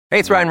Hey,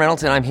 it's Ryan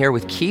Reynolds, and I'm here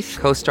with Keith,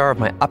 co-star of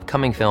my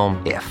upcoming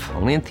film, If,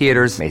 only in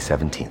theaters May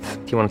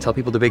 17th. Do you want to tell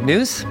people the big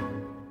news?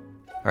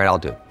 All right, I'll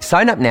do it.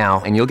 Sign up now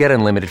and you'll get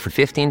unlimited for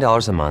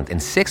 $15 a month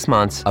and 6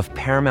 months of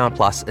Paramount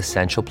Plus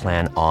Essential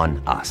Plan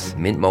on us.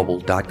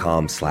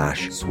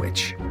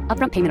 MintMobile.com/switch.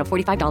 Upfront payment of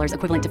 $45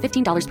 equivalent to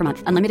 $15 per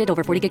month. Unlimited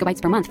over 40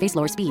 gigabytes per month. Face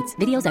lower speeds.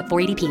 Videos at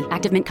 480p.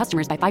 Active Mint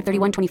customers by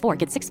 531.24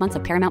 get 6 months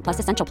of Paramount Plus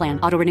Essential Plan.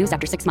 Auto renews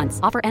after 6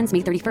 months. Offer ends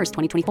May 31st,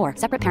 2024.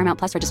 Separate Paramount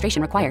Plus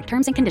registration required.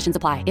 Terms and conditions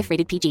apply if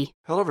rated PG.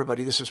 Hello,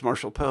 everybody. This is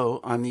Marshall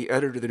Poe. I'm the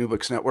editor of the New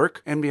Books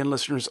Network. NBN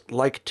listeners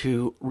like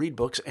to read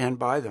books and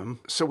buy them.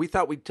 So we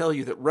thought we'd tell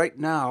you that right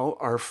now,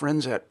 our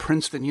friends at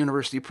Princeton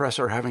University Press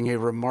are having a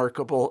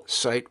remarkable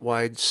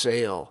site-wide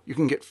sale. You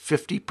can get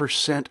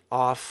 50%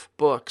 off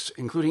books,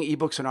 including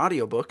ebooks and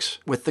audiobooks,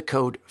 with the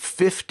code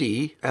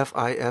 50,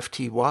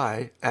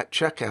 F-I-F-T-Y, at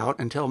checkout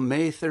until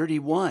May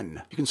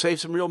 31. You can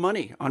save some real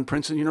money on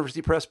Princeton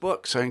University Press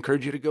books. I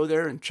encourage you to go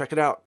there and check it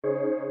out.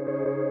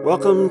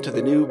 Welcome to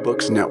the New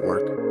Books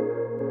Network.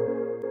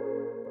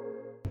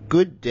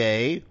 Good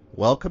day.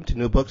 Welcome to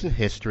New Books in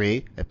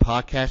History, a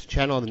podcast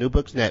channel on the New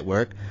Books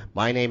Network.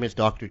 My name is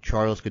Dr.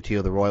 Charles Coutinho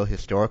of the Royal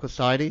Historical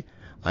Society.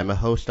 I'm a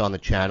host on the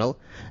channel,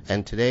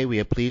 and today we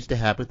are pleased to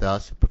have with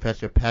us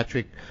Professor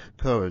Patrick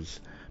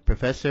Cohrs.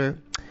 Professor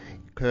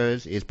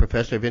Cohrs is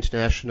Professor of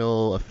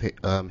International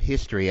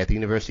History at the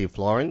University of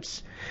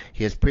Florence.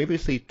 He has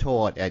previously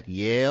taught at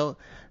Yale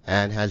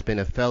and has been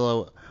a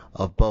fellow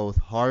of both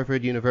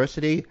Harvard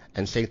University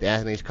and St.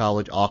 Anthony's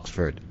College,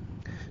 Oxford.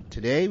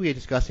 Today we are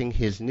discussing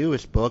his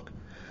newest book,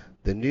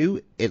 The New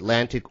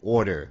Atlantic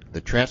Order,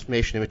 The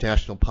Transformation of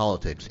International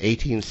Politics,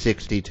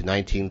 1860 to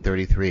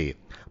 1933,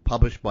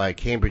 published by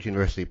Cambridge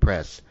University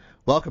Press.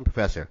 Welcome,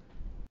 Professor.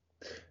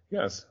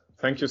 Yes,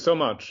 thank you so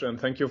much, and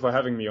thank you for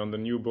having me on the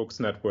New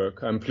Books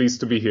Network. I'm pleased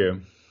to be here.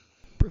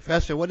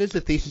 Professor, what is the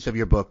thesis of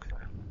your book?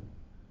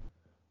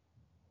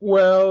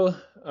 Well,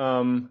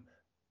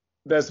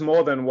 there's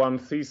more than one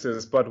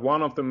thesis, but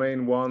one of the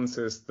main ones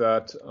is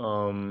that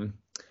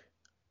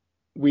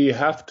we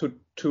have to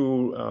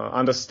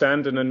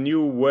understand in a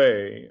new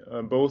way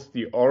both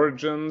the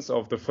origins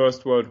of the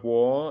First World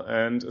War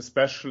and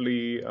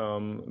especially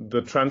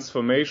the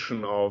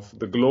transformation of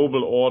the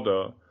global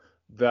order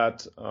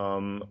that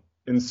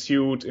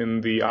ensued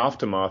in the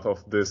aftermath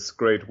of this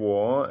great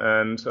war.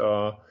 And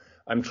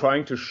I'm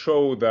trying to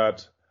show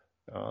that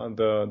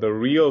the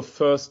real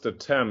first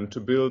attempt to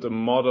build a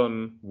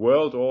modern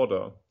world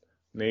order,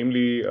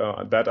 namely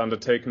that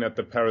undertaken at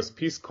the Paris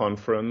Peace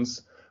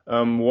Conference,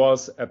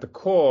 was at the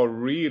core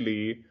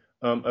really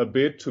a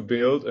bid to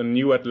build a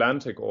new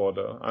Atlantic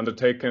order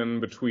undertaken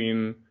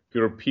between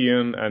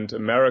European and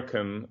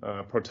American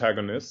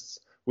protagonists,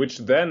 which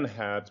then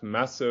had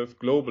massive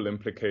global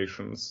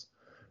implications.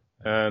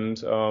 And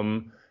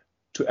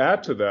to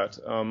add to that,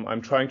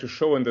 I'm trying to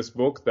show in this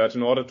book that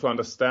in order to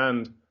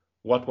understand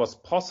what was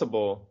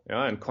possible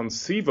and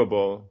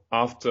conceivable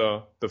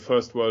after the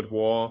First World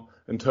War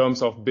in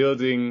terms of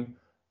building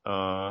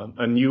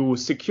a new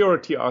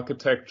security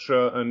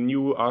architecture, a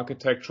new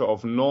architecture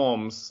of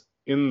norms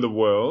in the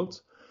world,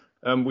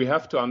 we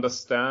have to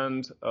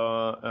understand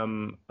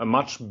a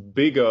much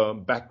bigger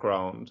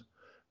background.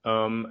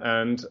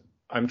 And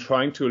I'm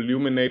trying to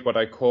illuminate what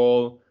I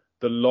call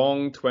the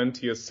long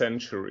 20th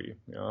century,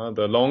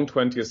 the long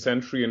 20th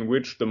century in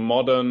which the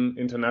modern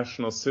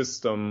international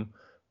system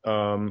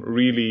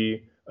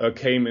really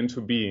came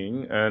into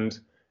being. And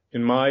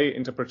in my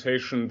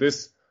interpretation,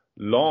 this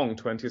long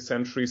 20th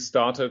century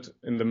started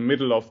in the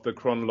middle of the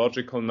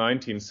chronological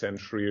 19th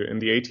century in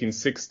the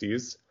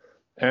 1860s,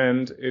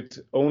 and it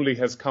only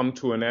has come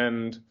to an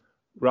end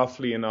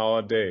roughly in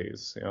our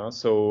days.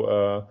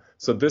 So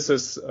this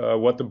is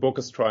what the book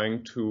is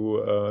trying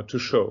to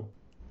show.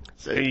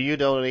 So you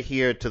don't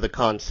adhere to the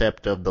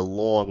concept of the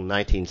long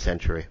 19th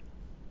century?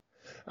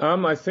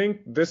 I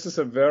think this is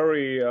a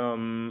very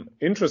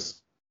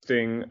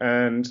interesting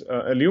and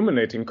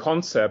illuminating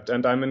concept,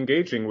 and I'm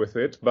engaging with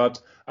it,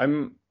 but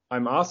I'm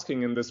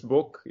asking in this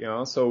book,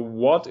 so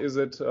what is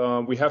it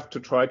we have to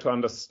try to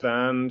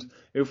understand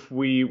if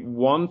we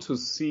want to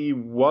see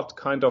what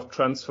kind of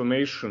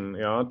transformation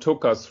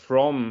took us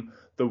from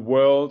the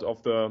world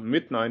of the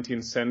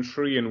mid-19th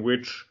century, in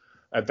which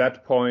at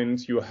that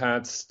point you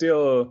had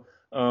still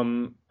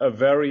a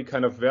very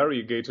kind of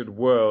variegated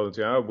world,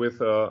 with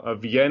a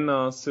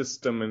Vienna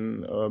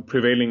system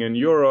prevailing in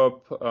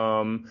Europe,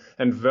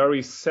 and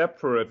very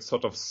separate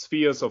sort of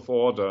spheres of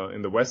order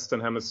in the Western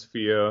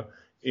Hemisphere,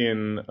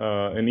 in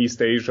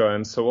East Asia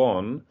and so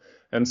on.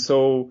 And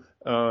so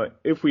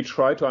if we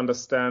try to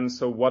understand,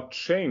 so what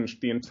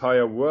changed the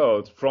entire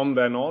world from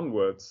then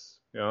onwards,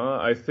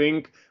 I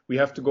think we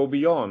have to go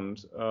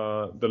beyond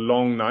the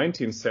long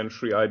 19th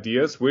century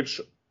ideas,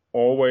 which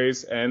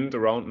always end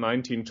around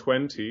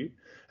 1920,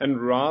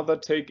 and rather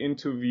take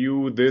into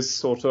view this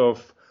sort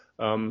of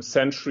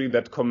century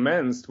that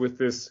commenced with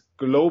this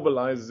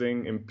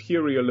globalizing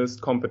imperialist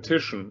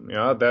competition,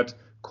 that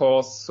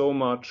caused so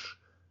much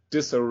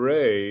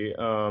disarray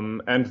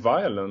and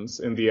violence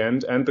in the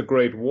end, and the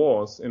Great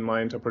Wars, in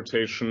my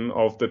interpretation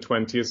of the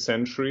 20th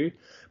century,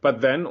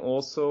 but then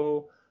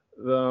also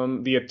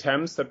the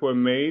attempts that were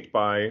made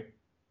by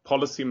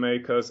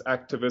policymakers,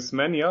 activists,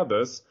 many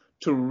others,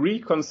 to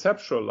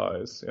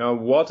reconceptualize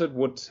what it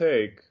would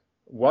take,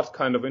 what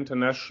kind of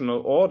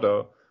international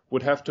order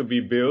would have to be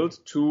built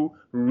to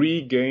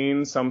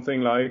regain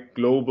something like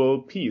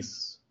global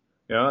peace,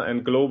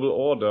 and global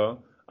order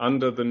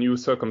under the new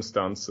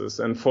circumstances.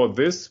 And for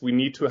this, we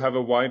need to have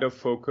a wider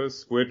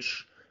focus,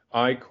 which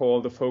I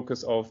call the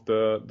focus of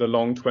the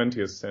long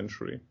 20th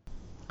century.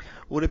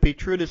 Would it be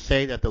true to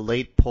say that the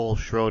late Paul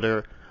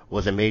Schroeder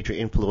was a major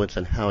influence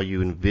on how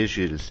you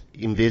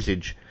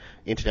envisage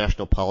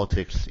international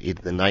politics in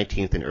the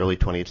 19th and early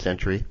 20th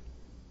century?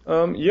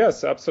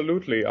 Yes,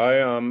 absolutely.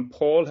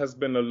 Paul has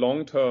been a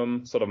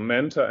long-term sort of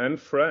mentor and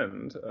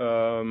friend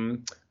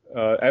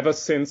ever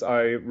since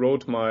I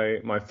wrote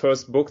my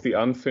first book, The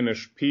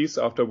Unfinished Peace,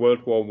 after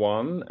World War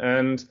I.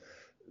 And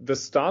the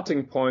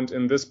starting point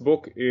in this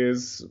book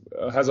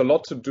has a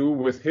lot to do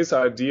with his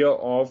idea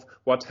of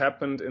what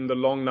happened in the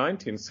long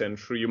 19th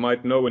century. You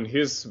might know in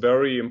his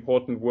very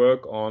important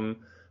work on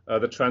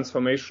the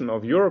transformation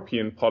of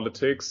European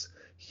politics,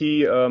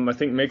 he, I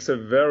think, makes a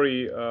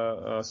very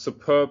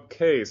superb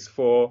case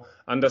for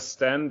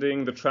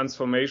understanding the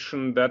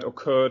transformation that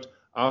occurred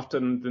after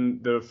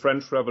the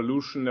French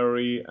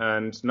Revolutionary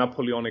and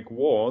Napoleonic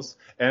Wars,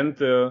 and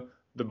the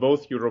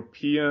both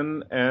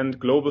European and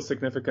global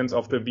significance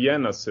of the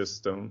Vienna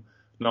system.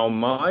 Now,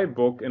 my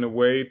book, in a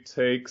way,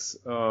 takes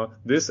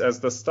this as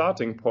the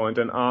starting point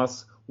and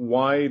asks,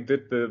 why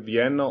did the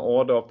Vienna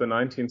order of the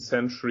 19th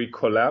century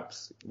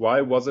collapse?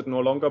 Why was it no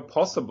longer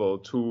possible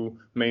to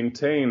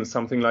maintain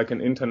something like an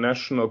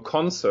international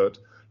concert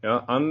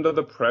under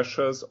the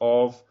pressures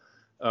of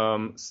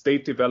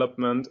state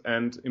development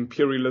and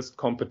imperialist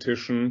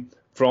competition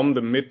from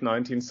the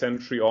mid-19th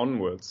century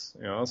onwards?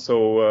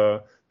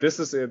 So this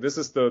is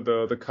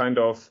the kind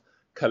of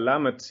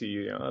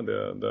calamity.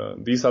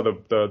 These are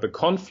the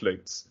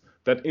conflicts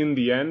that in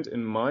the end,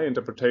 in my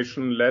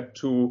interpretation, led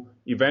to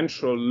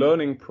eventual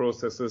learning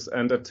processes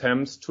and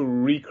attempts to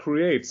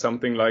recreate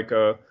something like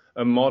a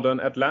modern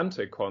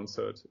Atlantic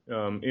concert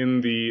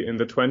in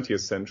the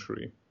 20th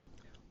century.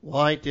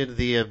 Why did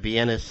the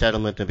Vienna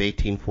settlement of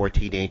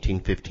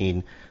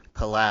 1814-1815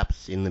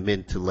 collapse in the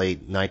mid to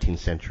late 19th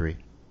century?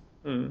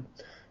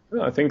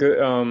 I think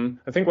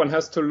one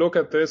has to look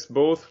at this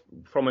both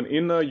from an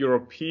inner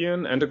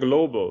European and a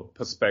global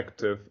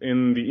perspective.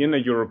 In the inner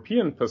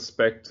European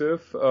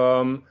perspective,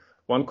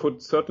 one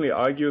could certainly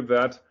argue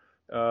that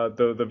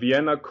the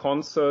Vienna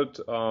concert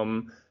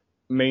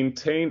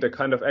maintained a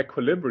kind of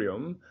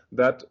equilibrium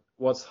that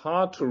was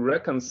hard to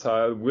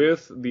reconcile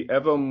with the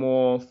ever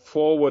more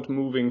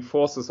forward-moving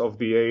forces of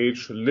the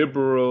age,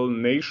 liberal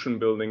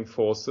nation-building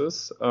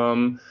forces,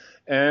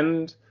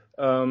 and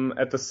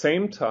at the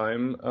same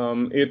time,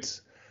 it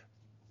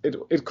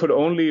could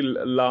only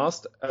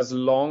last as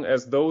long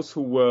as those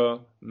who were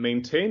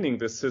maintaining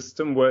the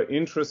system were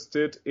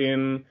interested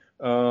in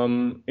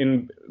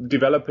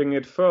developing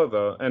it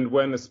further. And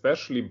when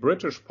especially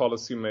British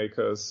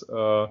policymakers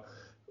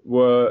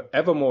were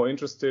ever more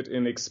interested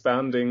in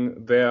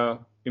expanding their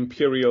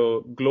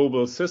imperial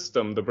global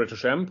system, the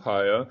British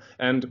Empire,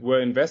 and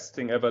were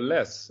investing ever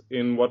less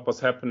in what was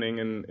happening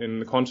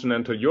in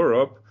continental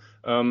Europe,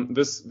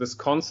 this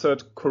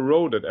concert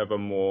corroded ever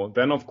more.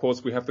 Then, of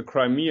course, we have the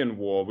Crimean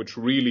War, which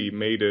really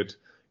made it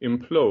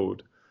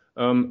implode.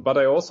 But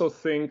I also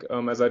think,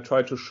 as I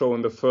try to show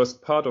in the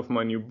first part of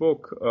my new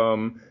book,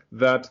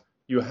 that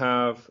you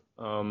have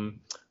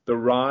the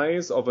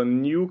rise of a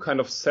new kind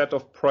of set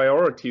of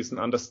priorities and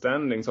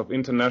understandings of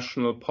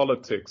international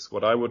politics,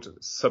 what I would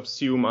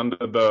subsume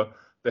under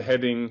the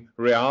heading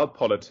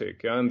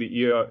realpolitik, in the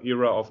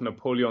era of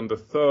Napoleon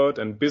III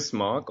and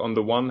Bismarck on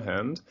the one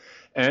hand.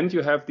 And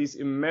you have these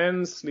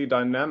immensely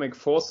dynamic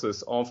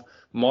forces of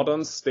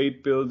modern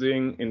state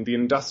building in the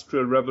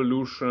Industrial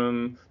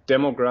Revolution,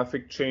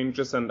 demographic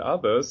changes and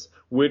others,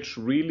 which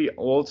really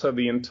altered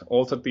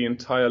the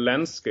entire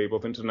landscape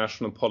of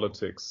international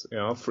politics,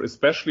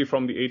 especially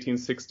from the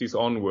 1860s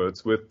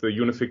onwards, with the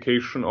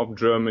unification of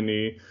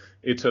Germany,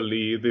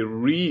 Italy, the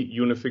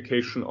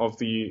reunification of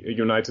the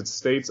United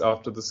States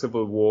after the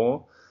Civil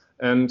War.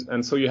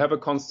 And so you have a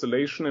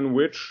constellation in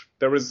which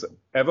there is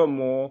ever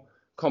more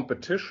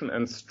competition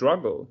and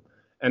struggle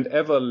and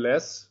ever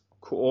less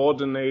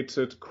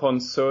coordinated,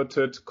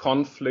 concerted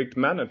conflict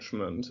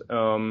management.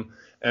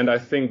 And I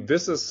think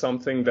this is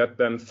something that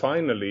then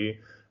finally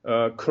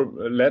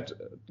led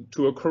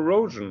to a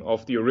corrosion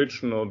of the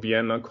original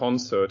Vienna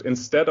concert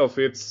instead of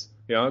its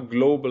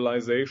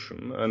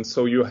globalization. And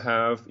so you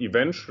have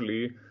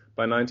eventually,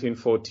 by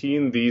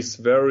 1914, these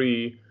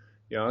very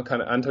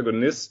kind of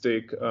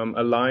antagonistic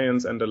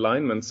alliance and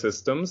alignment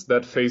systems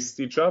that faced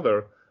each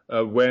other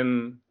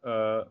when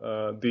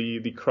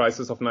the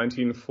crisis of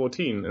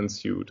 1914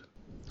 ensued.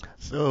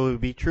 So it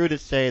would be true to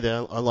say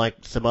that, unlike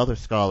some other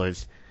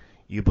scholars,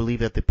 you believe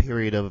that the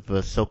period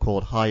of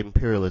so-called high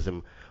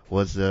imperialism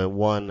was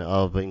one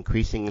of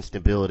increasing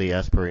instability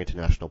as per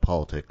international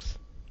politics.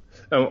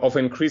 Of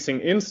increasing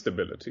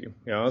instability,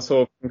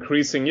 so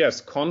increasing, yes,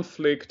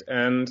 conflict,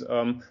 and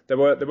there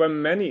were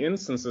many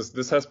instances.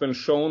 This has been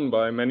shown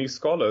by many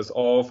scholars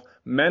of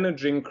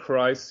managing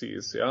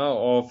crises,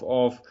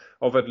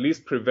 of at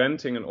least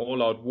preventing an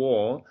all-out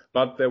war,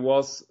 but there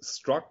was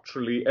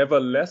structurally ever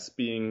less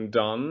being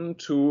done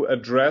to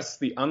address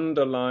the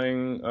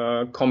underlying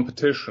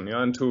competition,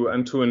 and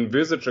to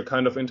envisage a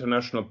kind of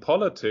international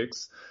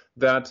politics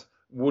that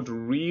would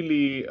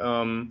really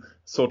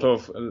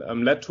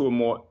led to a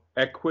more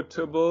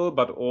equitable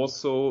but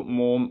also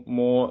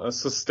more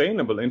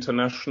sustainable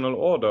international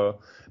order.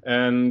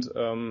 And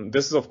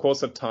this is of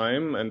course a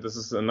time, and this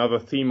is another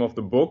theme of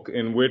the book,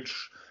 in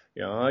which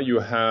you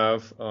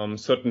have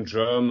certain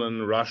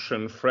German,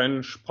 Russian,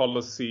 French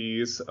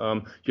policies.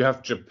 You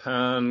have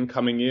Japan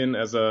coming in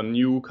as a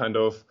new kind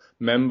of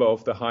member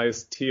of the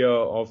highest tier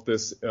of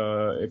this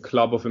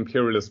club of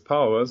imperialist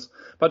powers.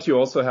 But you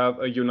also have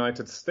a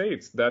United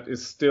States that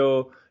is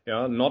still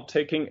not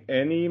taking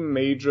any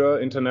major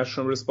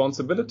international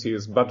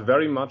responsibilities, but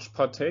very much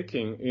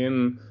partaking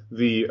in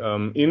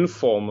the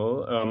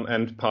informal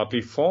and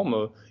partly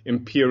formal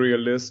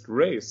imperialist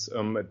race,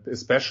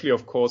 especially,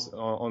 of course,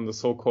 on the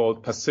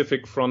so-called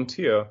Pacific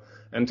frontier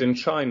and in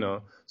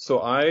China.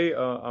 So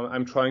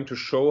I'm trying to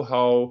show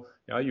how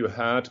you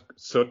had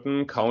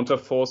certain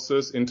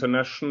counterforces,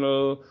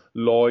 international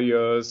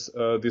lawyers,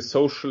 the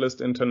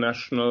Socialist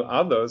International,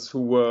 others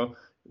who were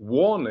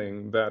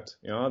warning that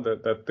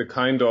that the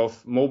kind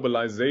of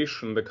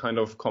mobilization, the kind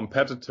of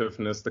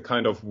competitiveness, the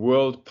kind of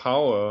world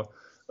power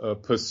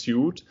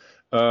pursuit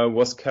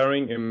was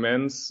carrying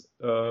immense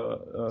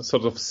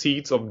sort of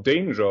seeds of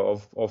danger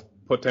of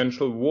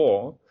potential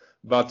war.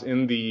 But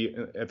at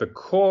the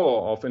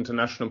core of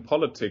international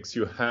politics,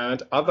 you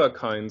had other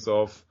kinds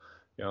of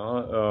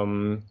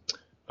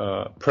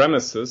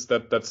premises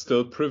that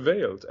still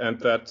prevailed, and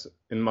that,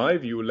 in my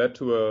view, led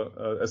to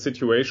a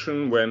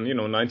situation when,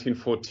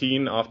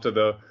 1914, after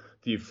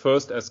the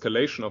first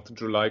escalation of the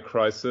July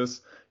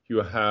crisis,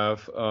 you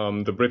have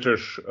the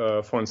British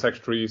Foreign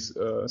Secretary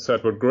Sir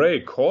Edward Grey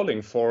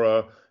calling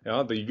for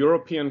the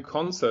European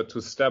concert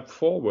to step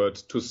forward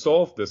to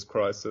solve this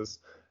crisis.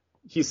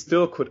 He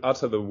still could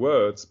utter the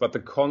words, but the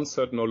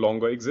concert no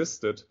longer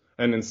existed.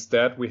 And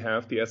instead, we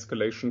have the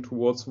escalation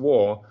towards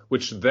war,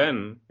 which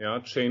then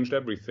changed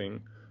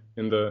everything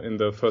in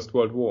the First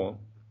World War.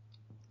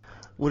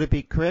 Would it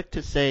be correct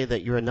to say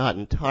that you're not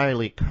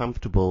entirely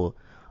comfortable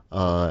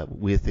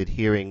with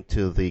adhering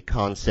to the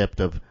concept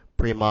of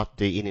Primat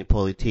der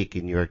Innenpolitik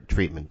in your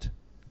treatment?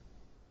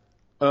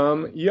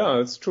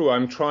 It's true.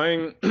 I'm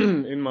trying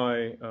in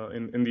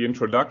the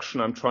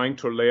introduction, I'm trying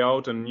to lay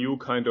out a new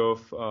kind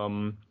of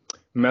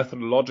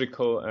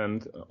methodological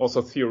and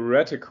also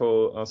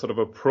theoretical sort of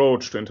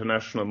approach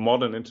to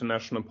modern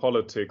international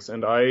politics.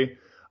 And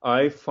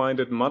I find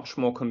it much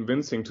more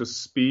convincing to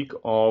speak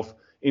of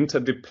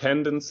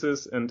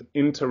interdependencies and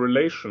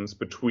interrelations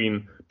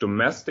between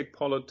domestic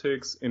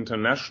politics,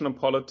 international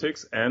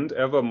politics, and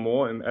ever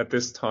more, at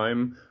this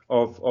time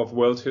of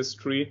world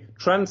history,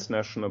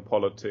 transnational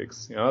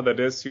politics. That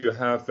is, you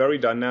have very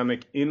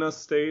dynamic inner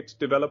state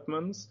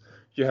developments.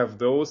 You have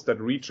those that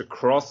reach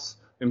across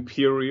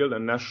imperial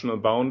and national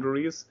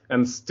boundaries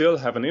and still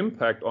have an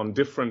impact on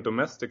different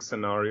domestic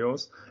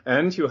scenarios.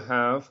 And you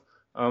have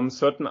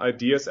certain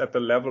ideas at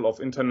the level of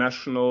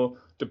international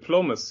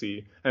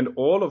diplomacy. And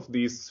all of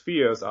these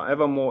spheres are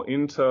ever more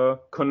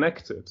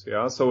interconnected.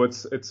 So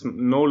it's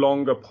no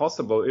longer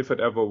possible, if it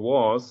ever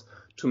was,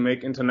 to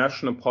make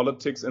international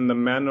politics in the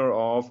manner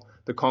of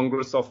the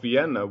Congress of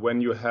Vienna,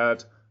 when you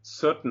had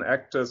certain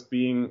actors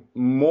being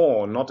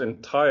more, not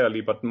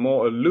entirely, but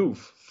more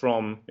aloof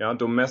from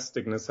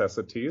domestic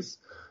necessities.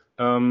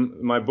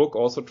 My book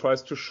also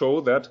tries to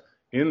show that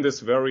in this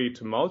very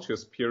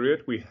tumultuous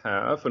period, we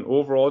have an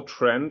overall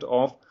trend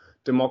of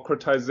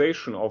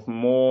democratization, of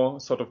more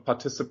sort of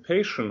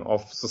participation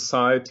of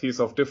societies,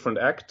 of different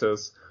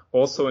actors,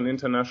 also in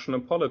international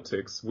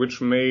politics,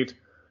 which made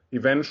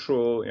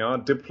eventual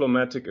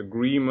diplomatic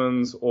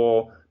agreements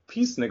or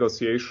peace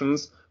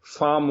negotiations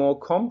far more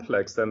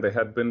complex than they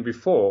had been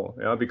before,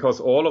 because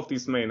all of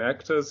these main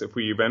actors, if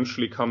we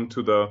eventually come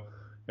to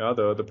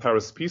the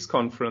Paris Peace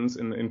Conference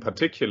in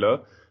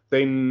particular,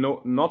 they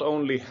not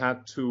only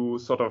had to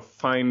sort of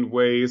find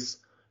ways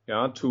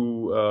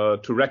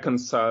to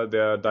reconcile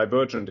their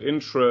divergent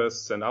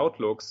interests and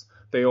outlooks,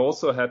 they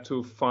also had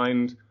to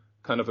find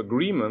kind of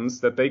agreements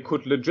that they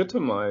could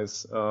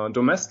legitimize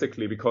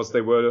domestically, because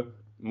they were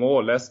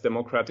more or less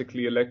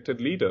democratically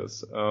elected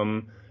leaders.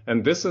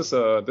 And this is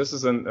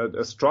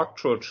a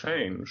structural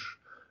change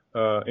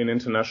in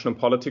international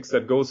politics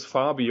that goes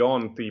far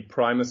beyond the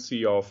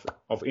primacy of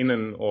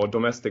in or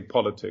domestic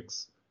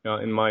politics,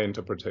 in my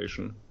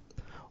interpretation.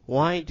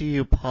 Why do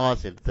you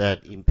posit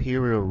that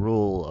imperial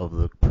rule of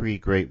the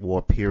pre-Great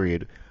War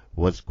period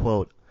was,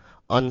 quote,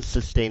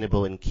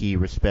 unsustainable in key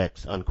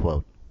respects,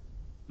 unquote?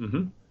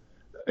 Mm-hmm.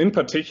 In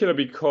particular,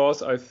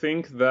 because I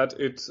think that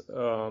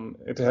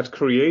it had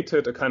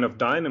created a kind of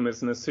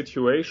dynamism, a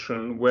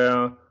situation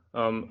where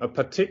a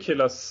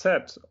particular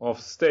set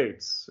of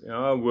states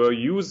were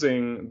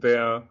using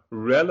their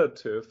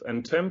relative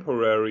and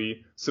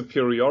temporary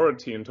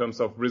superiority in terms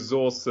of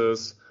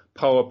resources,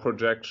 power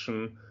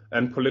projection,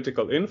 and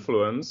political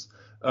influence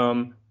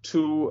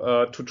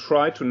to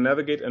try to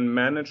navigate and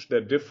manage their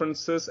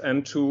differences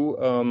and to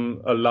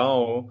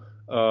allow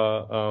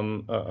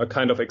a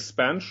kind of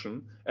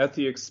expansion at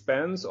the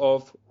expense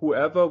of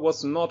whoever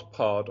was not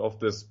part of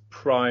this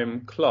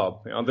prime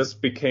club. This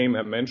became,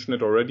 I mentioned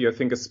it already, I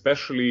think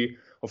especially,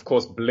 of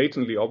course,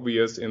 blatantly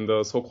obvious in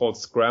the so-called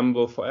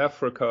scramble for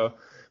Africa,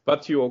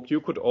 but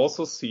you could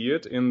also see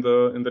it in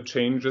the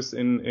changes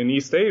in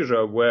East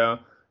Asia, where,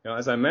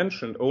 as I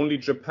mentioned, only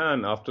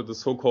Japan, after the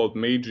so-called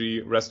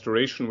Meiji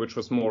Restoration, which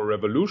was more a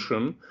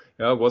revolution,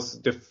 was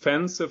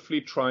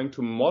defensively trying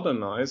to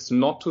modernize,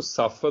 not to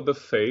suffer the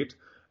fate,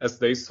 as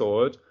they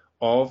saw it,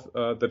 of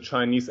the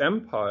Chinese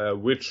Empire,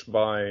 which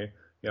by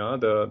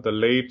the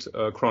late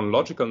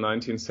chronological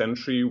 19th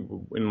century,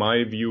 in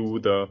my view,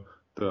 the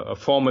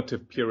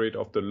formative period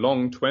of the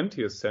long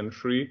 20th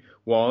century,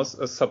 was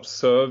a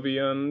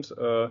subservient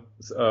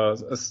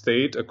a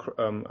state,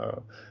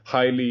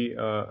 highly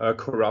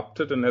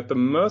corrupted and at the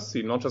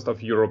mercy not just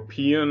of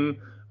European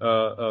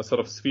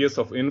sort of spheres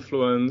of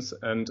influence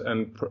and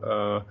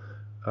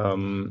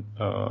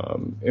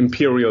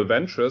imperial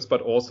ventures,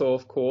 but also,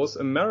 of course,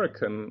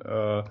 American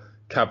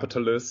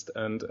capitalist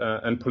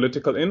and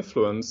political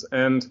influence.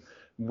 And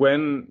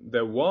when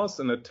there was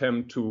an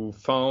attempt to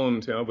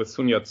found, with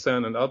Sun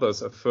Yat-sen and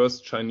others, a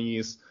first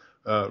Chinese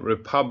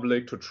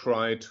republic to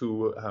try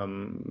to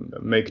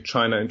make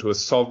China into a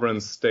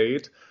sovereign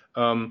state,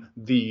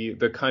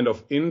 the kind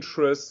of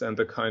interests and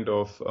the kind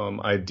of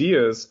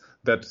ideas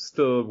that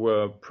still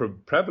were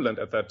prevalent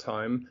at that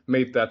time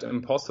made that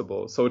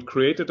impossible. So it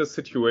created a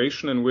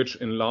situation in which,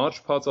 in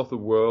large parts of the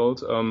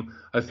world,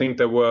 I think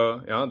there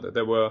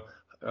were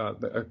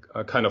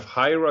a kind of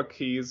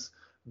hierarchies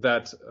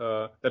that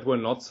were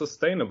not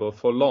sustainable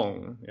for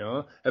long.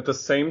 At the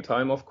same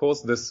time, of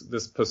course,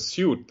 this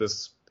pursuit,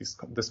 this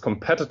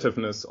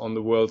competitiveness on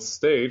the world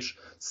stage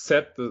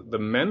set the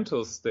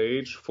mental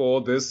stage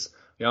for this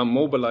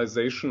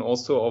mobilization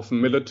also of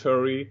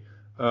military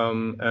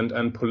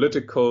and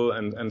political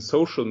and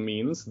social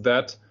means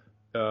that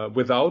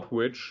without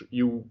which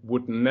you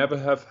would never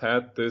have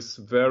had this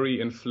very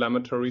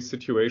inflammatory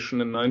situation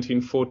in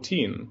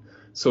 1914.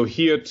 So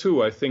here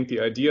too, I think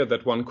the idea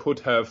that one could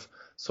have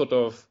sort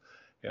of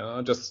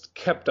just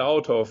kept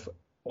out of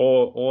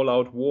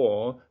all-out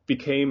war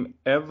became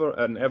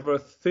an ever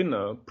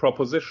thinner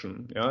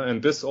proposition.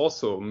 And this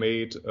also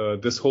made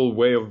this whole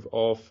way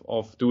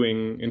of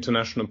doing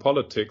international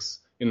politics,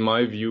 in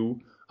my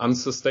view,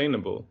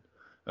 unsustainable,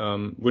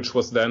 which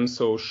was then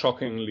so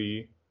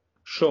shockingly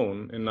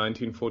shown in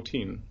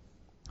 1914.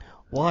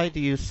 Why do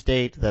you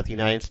state that the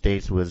United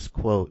States was,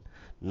 quote,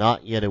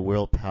 not yet a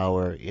world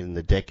power in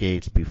the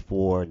decades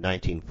before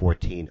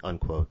 1914,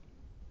 unquote?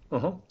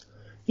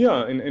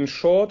 Yeah, in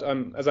short,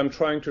 as I'm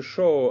trying to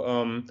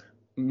show,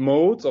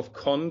 modes of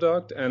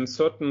conduct and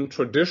certain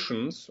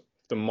traditions,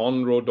 the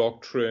Monroe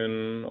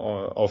Doctrine,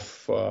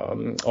 of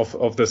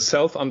the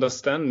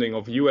self-understanding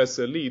of U.S.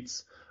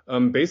 elites,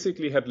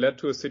 basically had led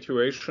to a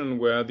situation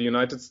where the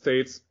United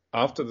States,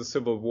 after the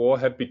Civil War,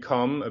 had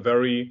become a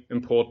very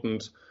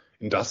important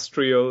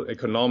industrial,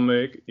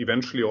 economic,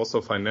 eventually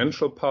also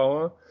financial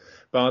power.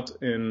 But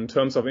in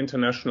terms of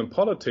international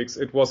politics,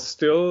 it was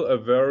still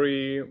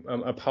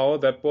a power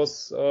that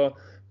was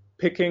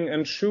picking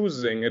and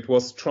choosing. It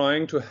was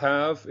trying to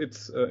have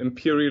its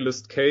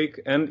imperialist cake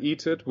and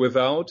eat it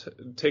without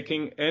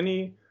taking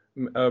any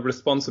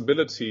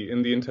responsibility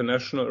in the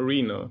international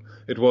arena.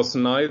 It was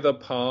neither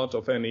part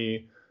of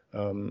any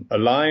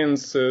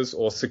alliances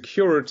or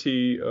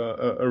security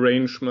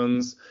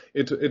arrangements.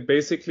 It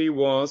basically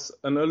was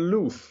an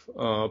aloof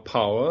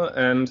power,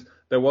 and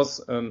there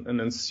was an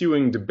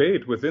ensuing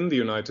debate within the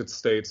United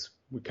States.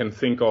 We can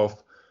think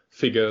of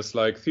figures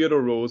like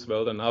Theodore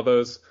Roosevelt and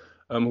others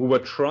who were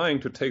trying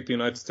to take the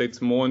United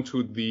States more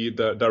into the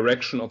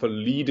direction of a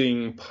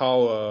leading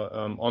power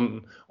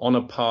on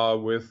a par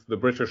with the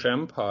British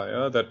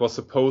Empire that was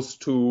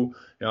supposed to,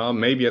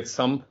 maybe at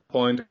some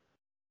point,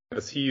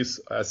 as he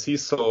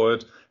saw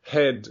it,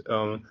 head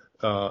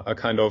a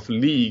kind of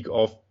league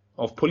of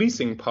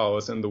policing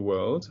powers in the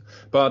world.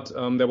 But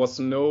there was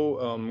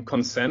no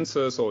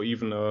consensus or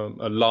even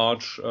a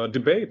large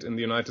debate in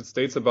the United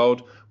States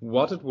about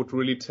what it would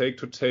really take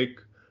to take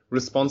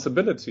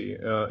responsibility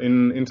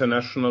in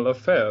international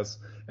affairs.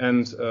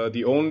 And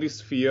the only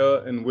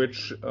sphere in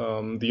which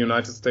the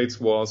United States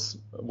was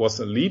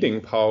a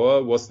leading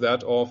power was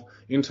that of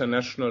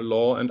international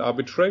law and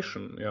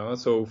arbitration.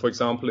 So, for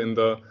example, in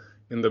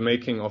the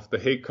making of the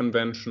Hague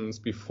Conventions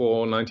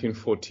before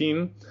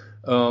 1914.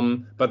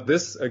 But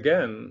this,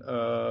 again,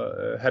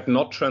 had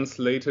not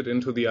translated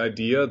into the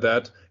idea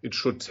that it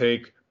should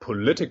take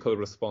political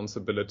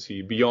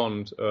responsibility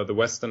beyond the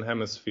Western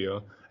Hemisphere.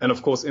 And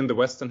of course, in the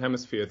Western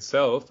Hemisphere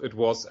itself, it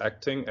was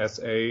acting as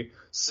a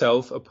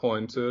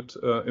self-appointed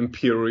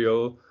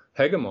imperial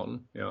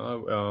hegemon,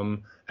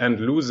 and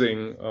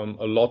losing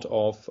a lot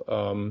of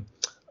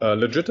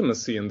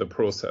legitimacy in the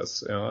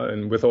process,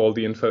 and with all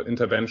the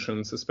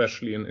interventions,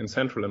 especially in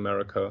Central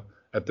America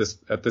at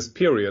this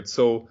period.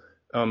 So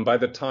by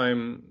the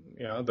time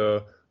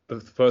the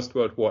First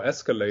World War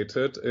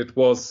escalated, it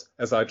was,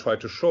 as I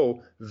tried to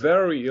show,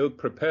 very ill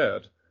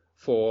prepared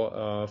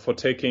for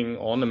taking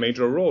on a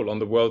major role on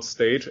the world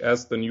stage,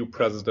 as the new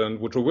president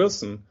Woodrow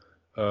Wilson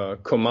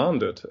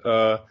commanded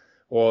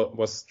or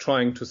was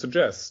trying to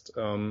suggest.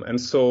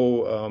 And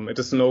so it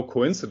is no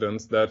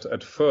coincidence that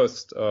at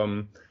first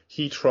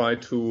he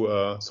tried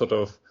to sort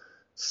of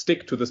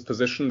stick to this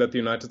position that the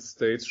United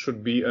States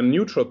should be a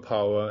neutral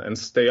power and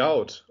stay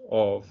out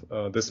of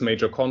this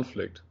major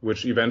conflict,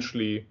 which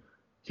eventually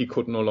he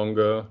could no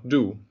longer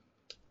do.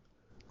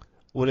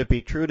 Would it be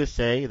true to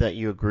say that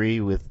you agree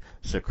with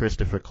Sir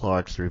Christopher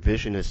Clark's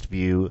revisionist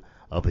view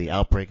of the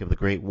outbreak of the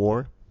Great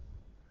War?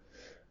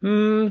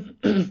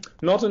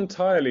 Not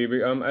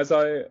entirely. As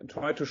I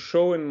tried to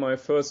show in my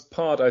first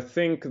part, I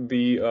think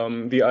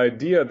the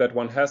idea that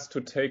one has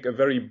to take a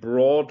very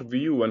broad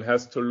view and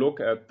has to look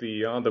at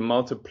the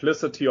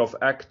multiplicity of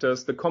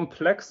actors, the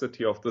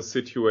complexity of the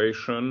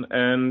situation,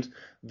 and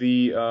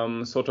the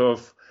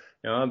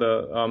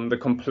the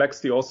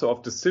complexity also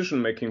of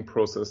decision-making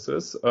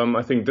processes.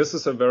 I think this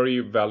is a very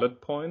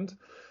valid point.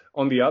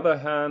 On the other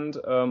hand,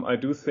 I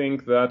do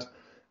think that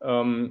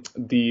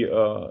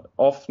the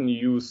often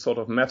used sort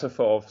of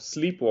metaphor of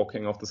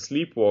sleepwalking, of the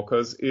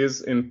sleepwalkers,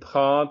 is in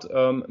part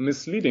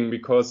misleading,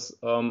 because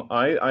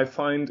I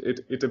find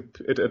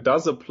it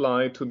does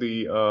apply to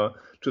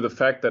the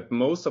fact that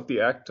most of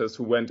the actors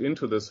who went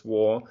into this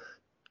war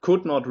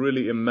could not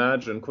really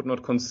imagine, could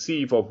not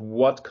conceive of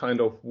what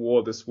kind of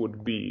war this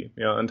would be,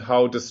 and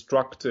how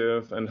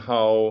destructive and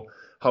how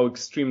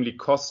extremely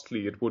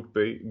costly it would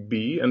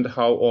be, and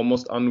how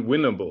almost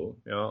unwinnable,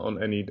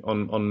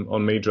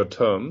 on major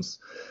terms.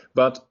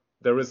 But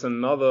there is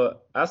another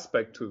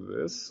aspect to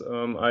this.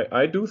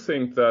 I do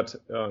think that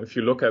if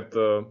you look at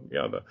the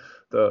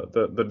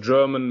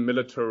German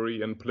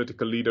military and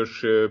political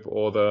leadership,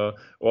 or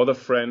the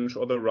French,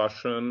 or the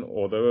Russian,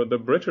 or the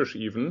British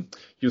even,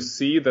 you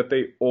see that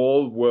they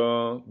all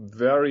were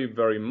very,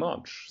 very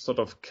much sort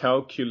of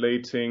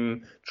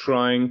calculating,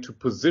 trying to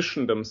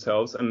position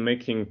themselves and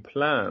making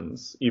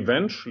plans,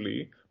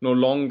 eventually no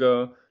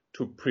longer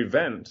to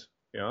prevent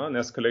an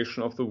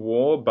escalation of the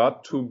war,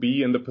 but to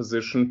be in the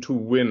position to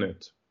win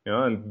it.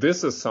 And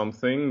this is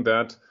something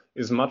that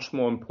is much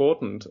more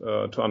important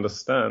to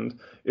understand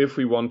if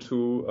we want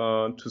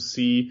to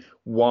see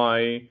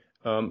why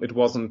it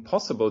wasn't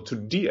possible to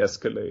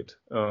de-escalate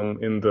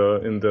in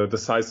the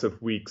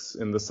decisive weeks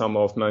in the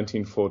summer of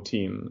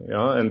 1914.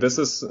 And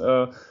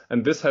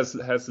this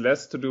has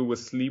less to do with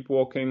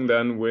sleepwalking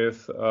than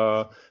with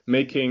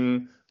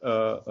making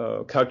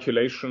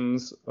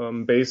calculations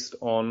based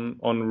on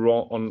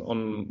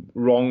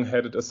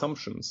wrong-headed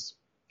assumptions.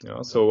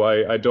 So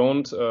I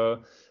don't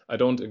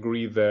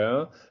agree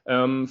there.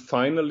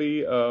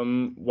 Finally,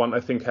 one I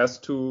think has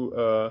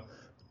to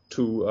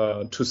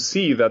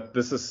see that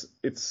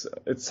it's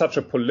such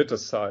a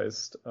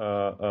politicized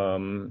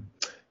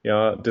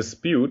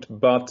dispute,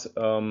 but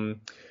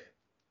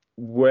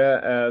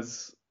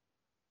whereas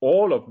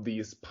all of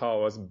these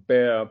powers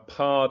bear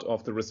part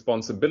of the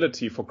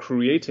responsibility for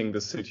creating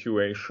the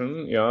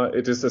situation,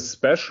 it is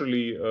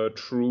especially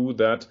true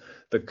that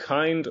the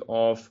kind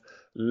of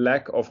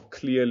lack of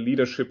clear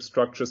leadership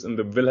structures in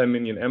the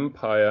Wilhelminian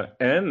Empire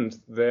and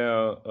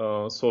their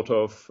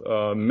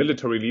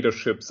military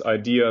leadership's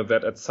idea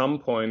that at some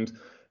point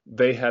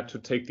they had to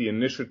take the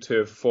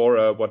initiative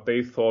for what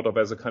they thought of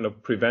as a kind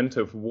of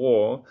preventive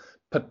war,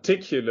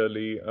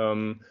 particularly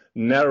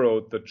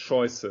narrowed the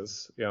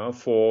choices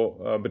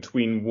for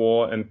between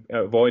war and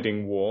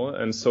avoiding war.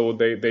 And so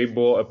they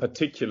bore a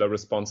particular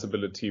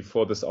responsibility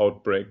for this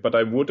outbreak. But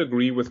I would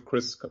agree with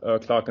Chris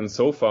Clark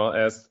insofar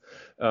as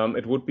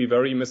it would be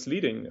very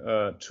misleading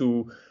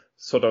to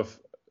sort of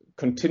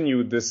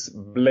continue this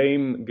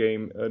blame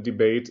game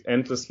debate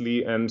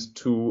endlessly and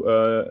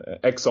to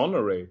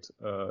exonerate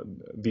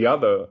the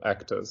other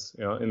actors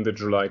in the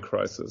July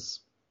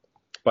crisis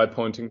by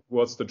pointing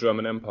towards the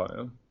German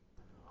Empire.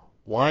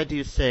 Why do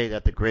you say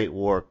that the Great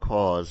War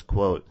caused,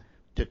 quote,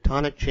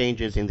 tectonic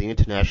changes in the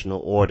international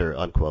order,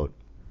 unquote?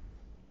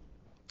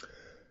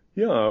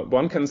 Yeah,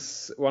 one can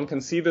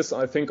see this,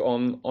 I think,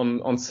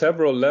 on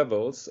several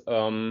levels.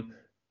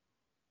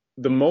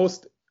 The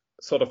most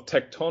sort of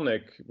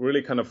tectonic,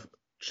 really kind of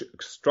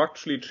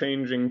structurally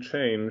changing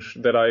change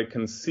that I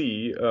can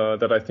see,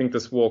 that I think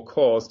this war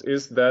caused,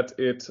 is that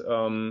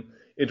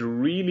it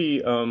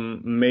really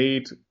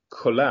made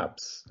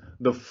collapse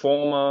the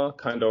former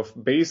kind of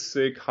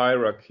basic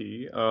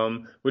hierarchy,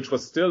 which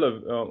was still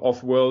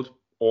of world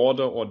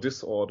order or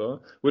disorder,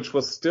 which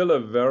was still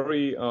a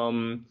very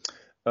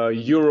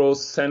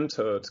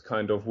Euro-centered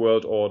kind of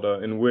world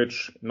order in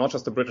which not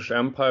just the British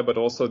Empire, but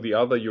also the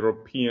other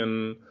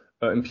European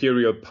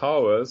imperial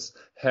powers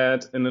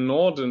had an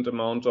inordinate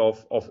amount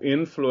of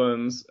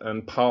influence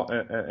and power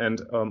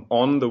and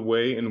on the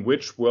way in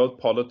which world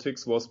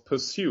politics was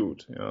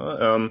pursued.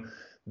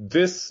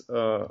 This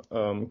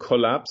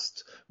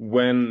collapsed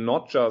when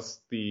not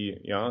just the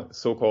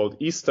so-called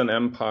Eastern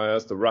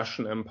empires, the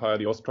Russian Empire,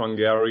 the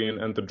Austro-Hungarian,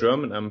 and the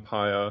German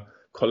Empire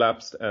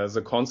collapsed as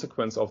a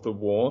consequence of the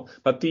war,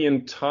 but the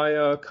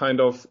entire kind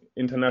of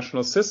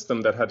international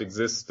system that had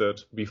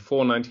existed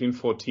before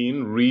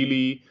 1914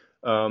 really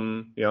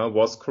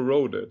was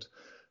corroded.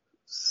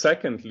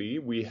 Secondly,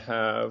 we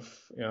have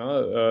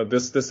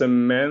this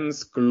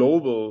immense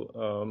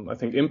global, I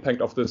think,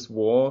 impact of this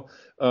war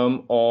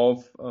in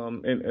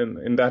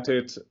that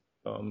it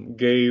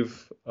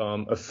gave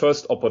a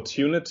first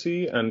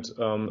opportunity and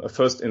a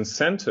first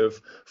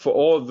incentive for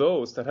all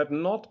those that had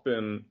not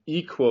been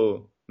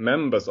equal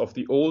members of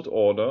the old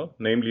order,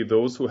 namely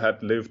those who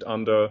had lived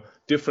under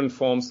different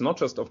forms, not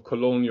just of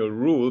colonial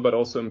rule, but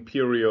also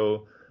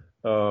imperial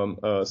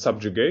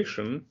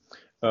subjugation,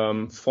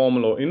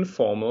 formal or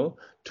informal,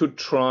 to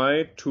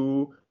try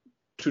to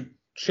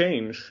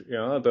change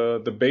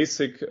the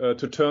basic,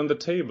 to turn the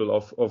table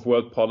of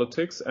world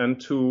politics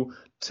and to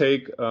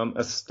take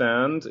a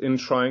stand in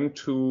trying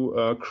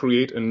to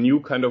create a new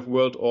kind of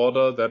world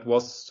order that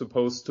was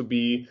supposed to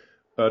be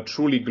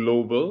truly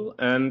global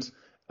and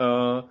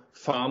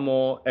far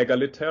more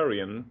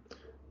egalitarian.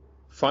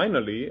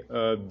 Finally,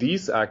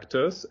 these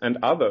actors and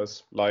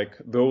others, like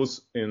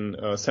those in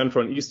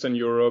Central and Eastern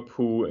Europe,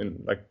 who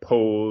in like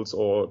Poles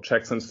or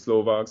Czechs and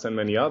Slovaks and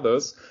many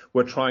others,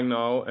 were trying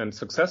now and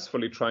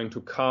successfully trying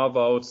to carve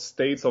out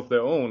states of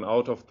their own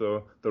out of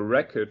the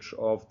wreckage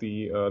of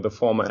the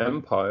former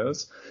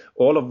empires.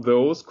 All of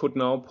those could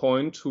now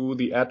point to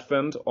the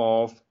advent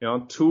of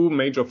two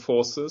major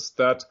forces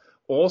that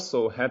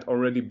also had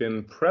already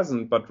been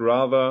present, but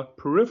rather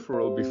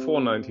peripheral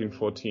before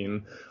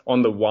 1914.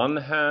 On the one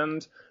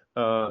hand,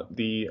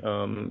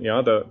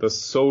 the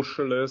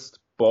socialist,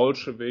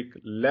 Bolshevik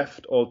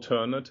left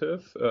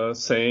alternative,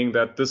 saying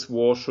that this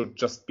war should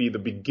just be the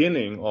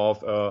beginning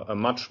of a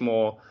much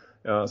more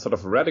sort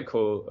of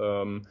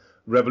radical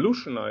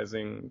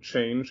revolutionizing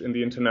change in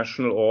the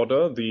international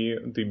order,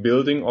 the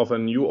building of a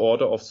new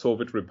order of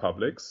Soviet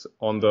republics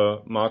on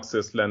the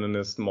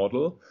Marxist-Leninist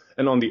model.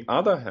 And on the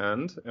other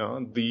hand,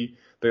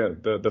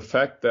 the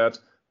fact that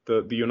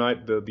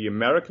the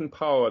American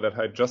power that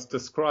I just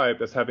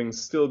described as having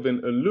still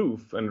been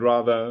aloof and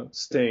rather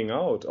staying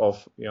out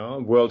of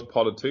world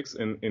politics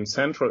in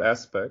central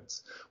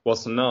aspects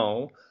was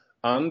now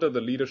under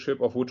the leadership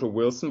of Woodrow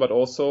Wilson, but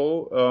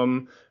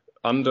also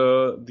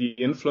under the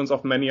influence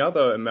of many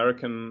other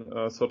American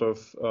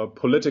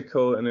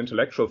political and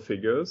intellectual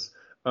figures,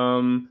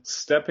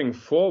 stepping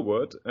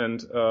forward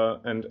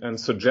and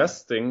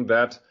suggesting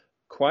that,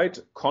 quite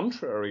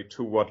contrary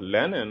to what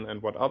Lenin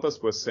and what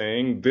others were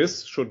saying,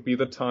 this should be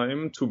the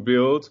time to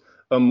build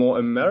a more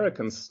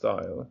American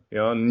style,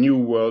 new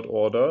world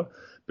order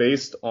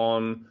based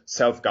on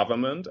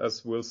self-government,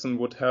 as Wilson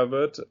would have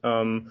it,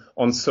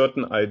 on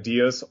certain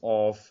ideas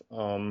of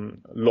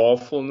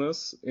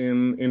lawfulness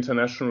in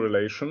international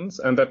relations.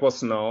 And that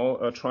was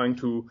now trying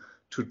to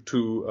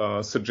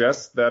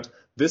suggest that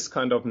this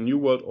kind of new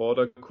world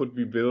order could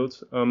be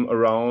built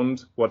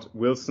around what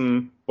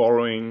Wilson,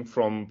 borrowing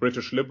from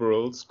British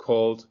liberals,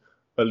 called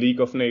a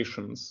League of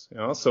Nations.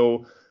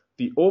 So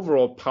the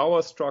overall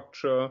power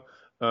structure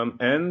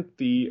and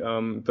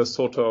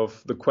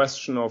the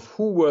question of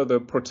who were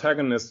the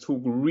protagonists who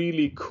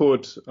really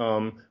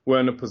were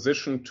in a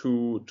position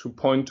to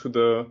point to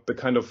the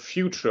kind of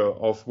future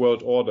of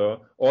world order,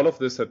 all of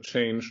this had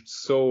changed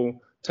so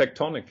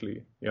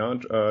tectonically,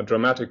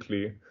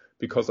 dramatically,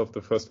 because of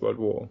the First World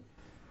War.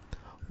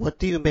 What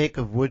do you make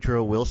of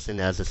Woodrow Wilson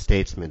as a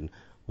statesman?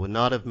 Would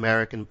not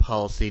American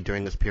policy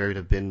during this period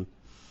have been,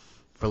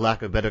 for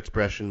lack of a better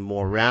expression,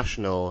 more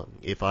rational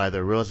if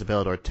either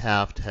Roosevelt or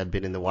Taft had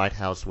been in the White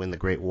House when the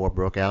Great War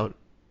broke out?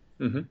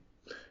 Mm-hmm.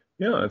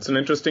 Yeah, it's an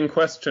interesting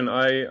question.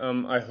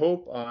 I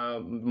hope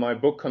my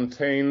book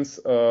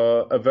contains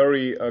a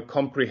very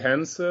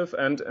comprehensive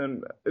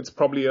and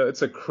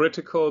it's a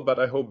critical, but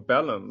I hope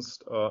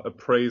balanced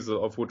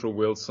appraisal of Woodrow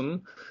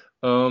Wilson.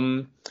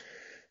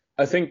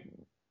 I think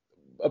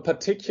a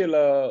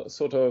particular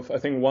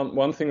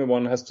one thing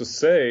one has to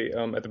say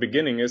at the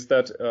beginning is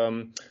that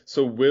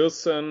so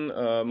Wilson,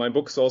 my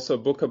book is also a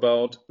book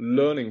about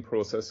learning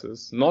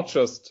processes, not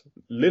just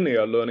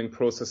linear learning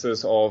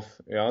processes of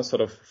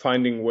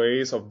finding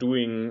ways of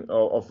doing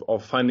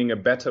of finding a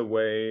better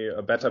way,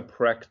 a better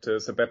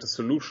practice, a better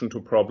solution to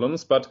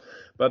problems, but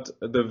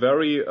the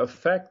very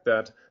fact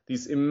that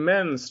these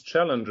immense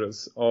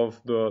challenges of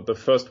the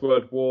First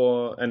World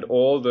War and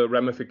all the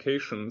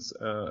ramifications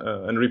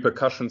and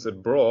repercussions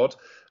it brought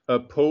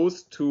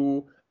posed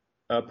to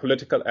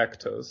political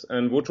actors.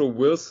 And Woodrow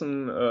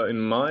Wilson, in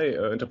my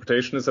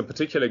interpretation, is a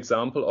particular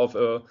example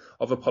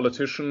of a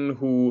politician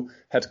who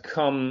had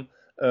come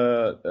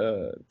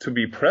to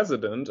be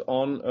president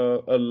on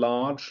a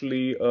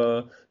largely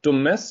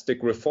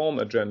domestic reform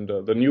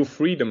agenda, the New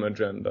Freedom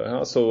agenda.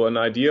 Yeah? So an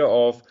idea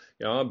of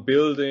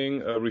building,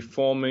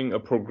 reforming a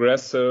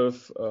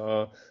progressive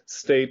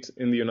state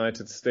in the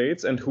United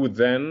States, and who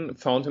then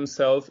found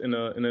himself in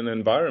an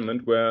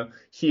environment where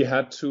he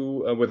had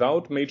to,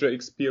 without major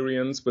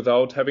experience,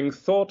 without having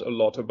thought a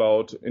lot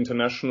about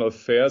international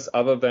affairs,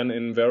 other than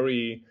in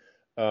very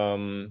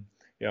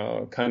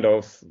kind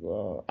of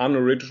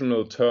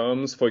unoriginal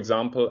terms. For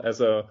example,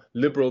 as a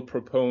liberal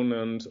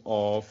proponent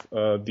of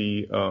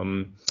the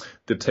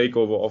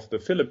takeover of the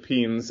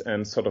Philippines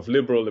and sort of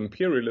liberal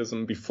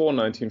imperialism before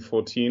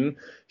 1914,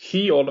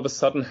 he all of a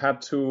sudden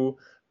had to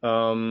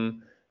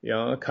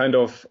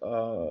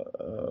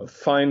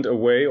find a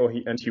way,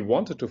 he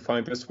wanted to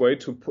find this way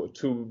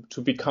to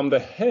become the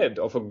head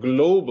of a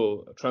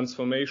global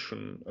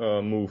transformation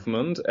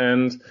movement,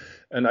 and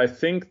I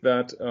think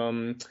that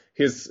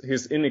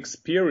his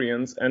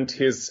inexperience and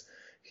his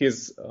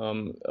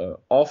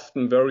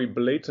often very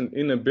blatant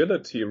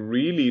inability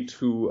really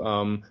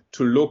to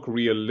look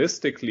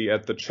realistically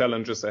at the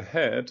challenges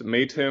ahead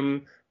made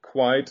him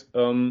quite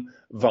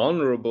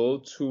vulnerable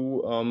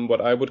to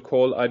what I would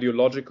call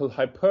ideological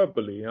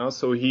hyperbole. Yeah?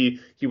 So he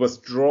was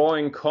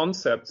drawing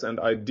concepts and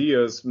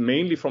ideas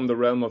mainly from the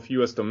realm of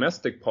U.S.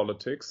 domestic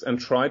politics and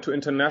tried to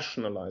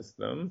internationalize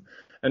them.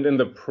 And in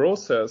the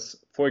process,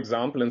 for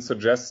example, in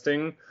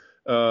suggesting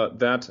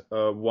that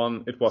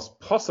it was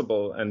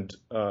possible and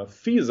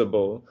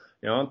feasible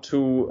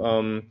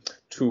to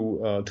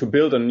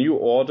build a new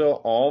order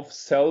of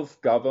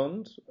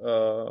self-governed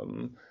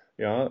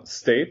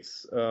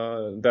states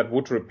that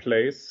would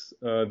replace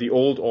the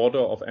old order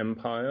of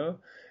empire,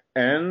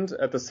 and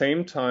at the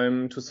same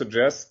time to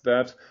suggest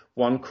that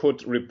one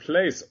could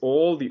replace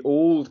all the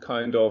old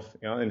kind of,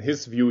 in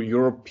his view,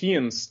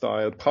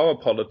 European-style power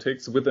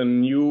politics with a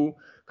new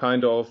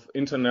kind of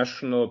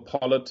international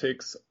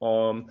politics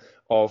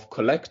of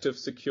collective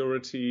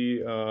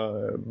security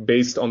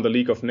based on the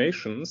League of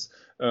Nations,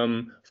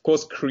 of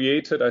course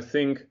created, I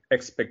think,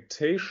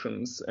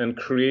 expectations and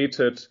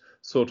created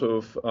sort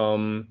of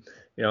or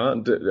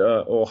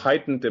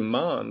heightened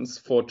demands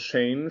for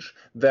change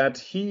that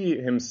he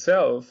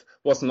himself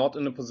was not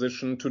in a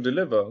position to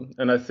deliver.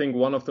 And I think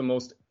one of the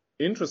most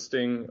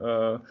interesting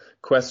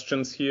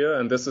questions here,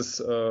 and this is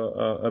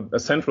a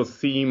central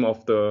theme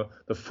of the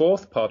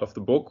fourth part of the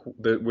book,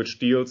 which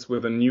deals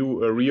with a new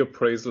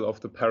reappraisal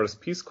of the Paris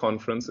Peace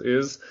Conference,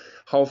 is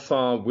how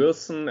far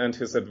Wilson and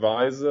his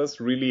advisors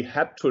really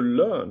had to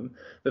learn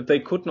that they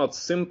could not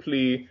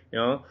simply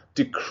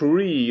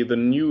decree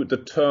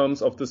the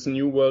terms of this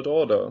new world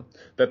order,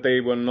 that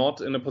they were not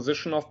in a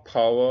position of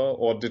power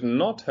or did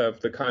not have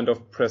the kind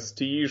of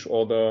prestige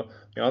or the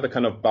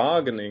kind of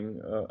bargaining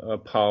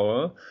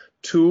power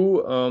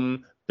to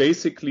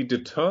basically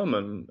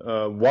determine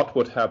what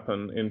would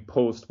happen in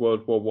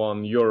post-World War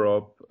I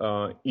Europe,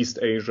 East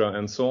Asia,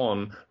 and so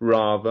on.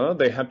 Rather,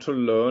 they had to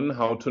learn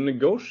how to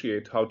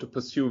negotiate, how to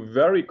pursue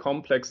very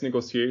complex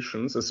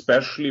negotiations,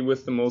 especially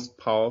with the most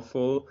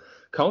powerful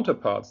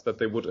counterparts that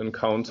they would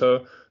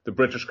encounter, the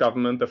British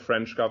government, the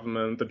French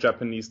government, the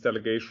Japanese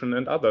delegation,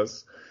 and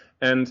others.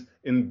 And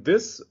in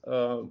this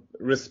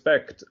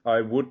respect,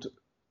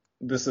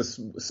 this is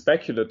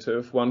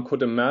speculative, one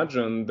could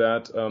imagine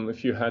that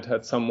if you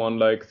had someone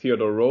like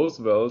Theodore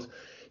Roosevelt,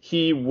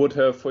 he would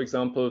have, for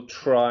example,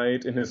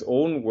 tried in his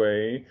own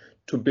way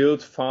to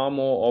build far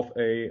more of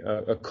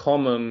a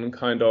common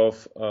kind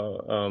of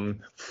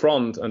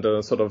front and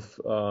a sort of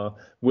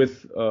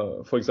with,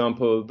 for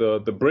example,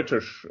 the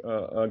British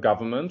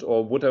government,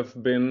 or would have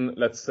been,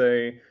 let's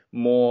say,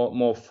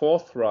 more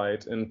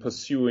forthright in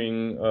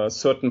pursuing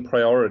certain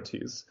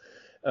priorities.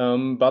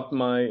 But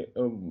my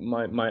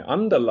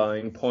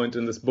underlying point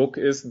in this book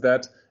is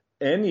that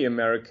any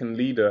American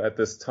leader at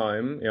this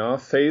time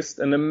faced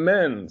an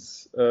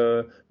immense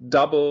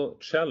double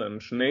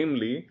challenge,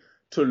 namely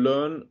to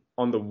learn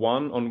on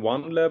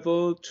one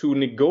level to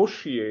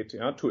negotiate,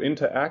 to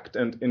interact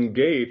and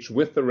engage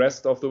with the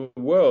rest of the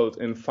world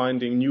in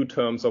finding new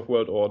terms of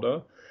world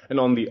order, and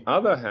on the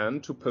other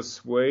hand to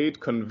persuade,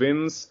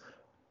 convince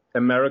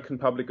American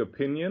public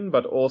opinion,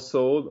 but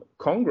also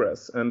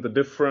Congress and the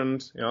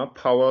different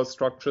power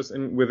structures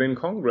within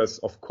Congress,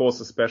 of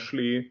course,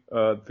 especially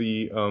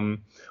the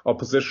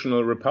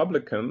oppositional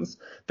Republicans,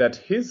 that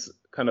his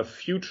kind of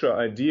future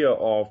idea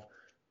of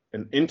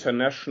an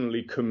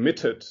internationally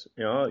committed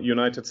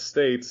United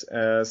States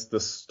as the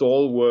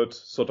stalwart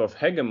sort of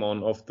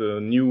hegemon of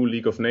the new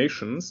League of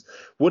Nations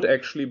would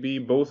actually be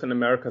both in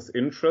America's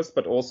interest,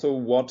 but also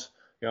what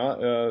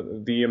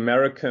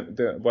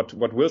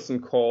what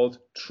Wilson called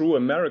true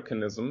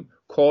Americanism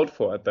called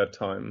for at that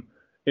time.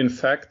 In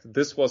fact,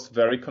 this was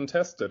very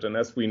contested. And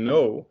as we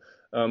know,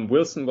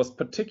 Wilson was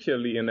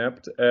particularly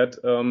inept at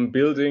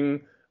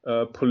building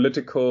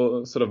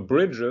political sort of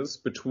bridges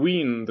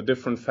between the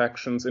different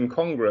factions in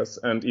Congress,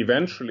 and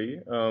eventually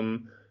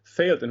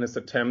failed in his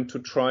attempt to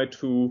try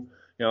to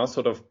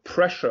sort of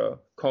pressure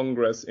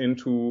Congress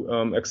into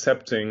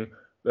accepting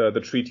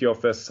the Treaty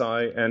of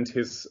Versailles and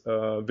his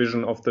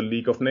vision of the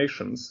League of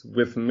Nations,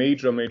 with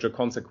major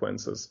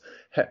consequences.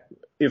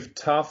 If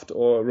Taft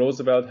or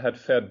Roosevelt had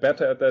fared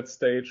better at that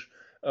stage,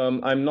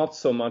 I'm not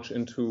so much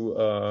into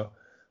a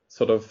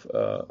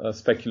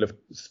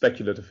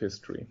speculative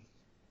history.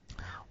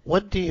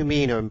 What do you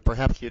mean, or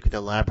perhaps you could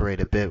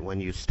elaborate a bit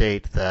when you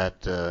state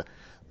that the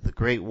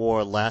Great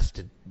War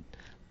lasted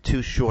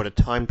too short a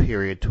time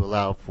period to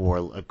allow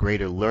for a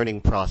greater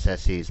learning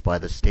processes by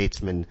the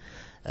statesmen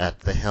at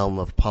the helm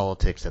of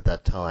politics at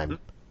that time?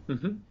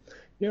 Mm-hmm.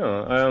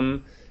 Yeah.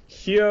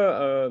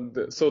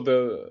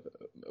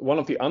 One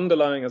of the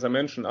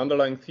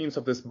underlying themes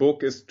of this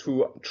book is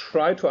to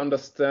try to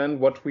understand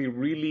what we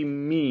really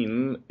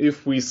mean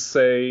if we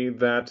say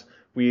that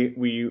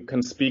we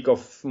can speak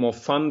of more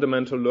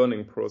fundamental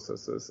learning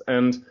processes.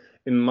 And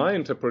in my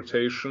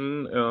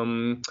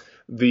interpretation,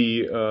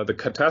 the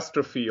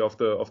catastrophe of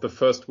the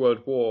First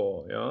World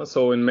War,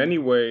 so in many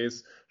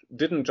ways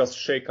didn't just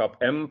shake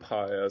up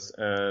empires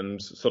and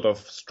sort of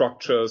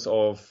structures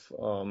of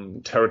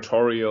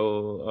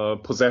territorial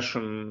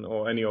possession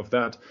or any of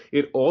that.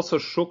 It also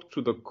shook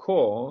to the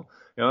core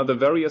the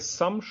very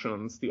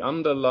assumptions, the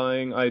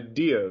underlying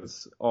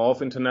ideas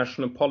of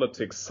international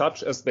politics,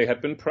 such as they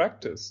had been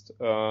practiced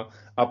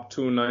up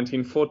to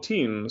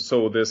 1914.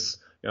 So this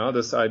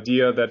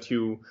idea that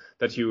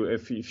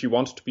if you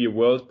wanted to be a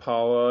world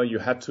power, you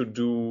had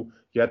to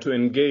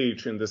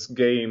engage in this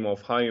game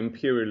of high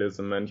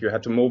imperialism, and you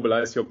had to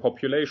mobilize your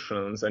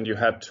populations, and you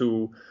had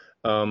to,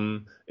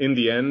 in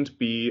the end,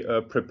 be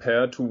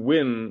prepared to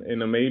win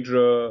in a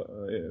major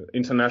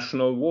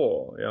international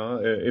war,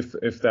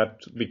 if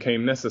that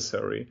became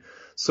necessary.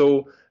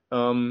 So,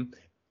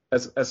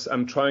 as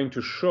I'm trying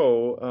to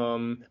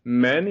show,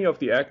 many of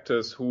the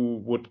actors who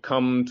would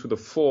come to the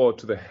fore,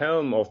 to the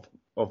helm of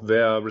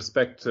their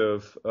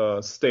respective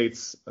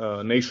states,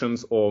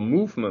 nations, or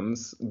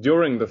movements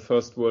during the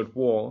First World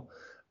War,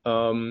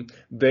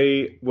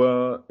 they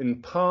were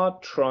in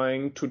part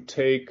trying to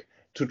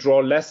draw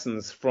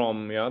lessons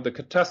from the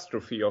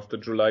catastrophe of the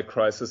July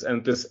crisis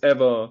and this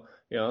ever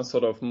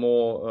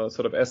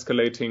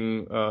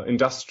escalating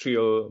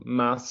industrial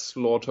mass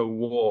slaughter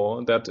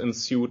war that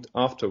ensued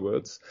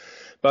afterwards.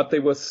 But they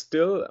were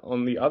still,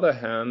 on the other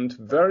hand,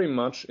 very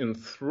much in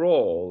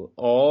thrall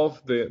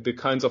of the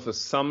kinds of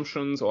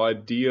assumptions or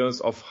ideas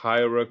of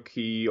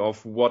hierarchy,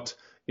 of what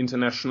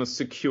international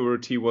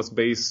security was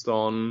based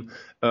on,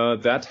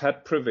 that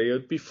had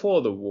prevailed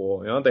before the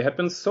war. They had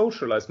been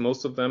socialized.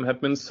 Most of them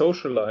had been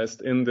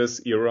socialized in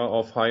this era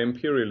of high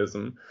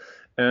imperialism.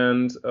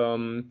 And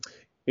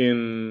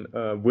in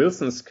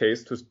Wilson's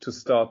case, to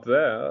start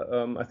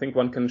there, I think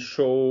one can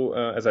show,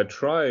 as I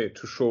try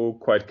to show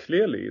quite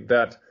clearly,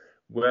 that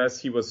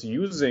whereas he was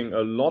using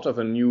a lot of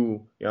a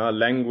new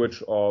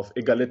language of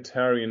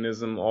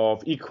egalitarianism,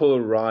 of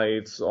equal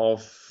rights,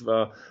 of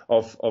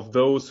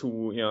those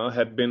who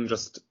had been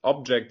just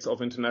objects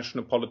of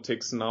international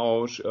politics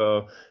now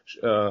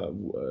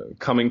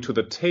coming to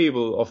the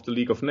table of the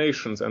League of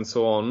Nations and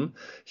so on.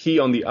 He,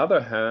 on the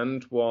other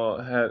hand,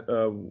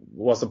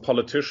 was a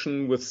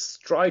politician with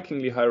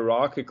strikingly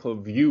hierarchical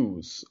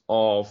views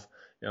of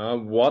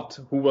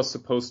who was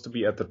supposed to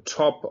be at the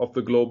top of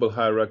the global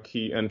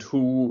hierarchy and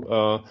who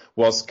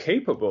was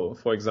capable,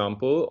 for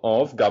example,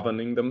 of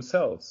governing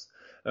themselves.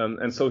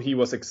 And so he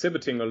was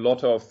exhibiting a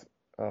lot of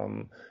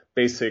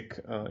basic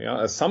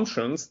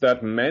assumptions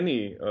that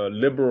many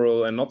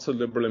liberal and not so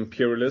liberal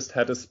imperialists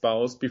had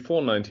espoused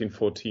before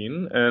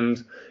 1914.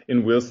 And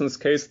in Wilson's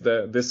case,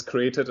 this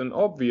created an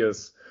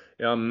obvious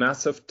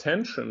massive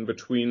tension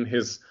between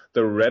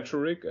the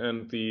rhetoric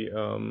and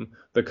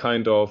the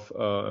kind of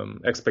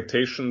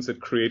expectations it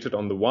created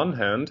on the one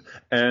hand,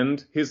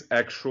 and his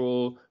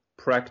actual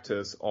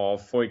practice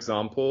of, for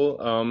example,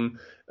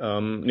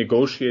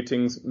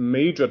 negotiating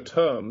major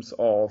terms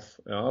of,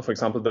 for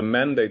example, the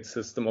mandate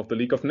system of the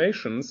League of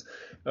Nations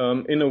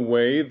in a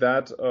way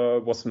that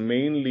was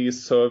mainly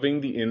serving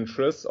the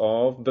interests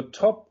of the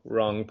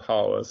top-rung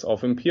powers,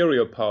 of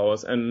imperial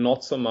powers, and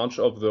not so much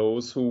of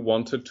those who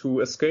wanted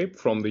to escape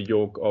from the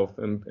yoke of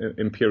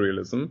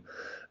imperialism.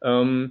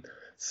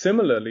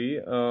 Similarly,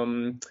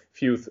 I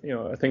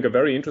think a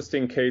very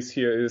interesting case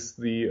here is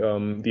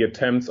the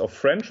attempts of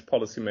French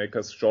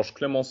policymakers, Georges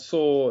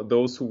Clemenceau,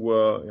 those who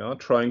were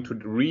trying to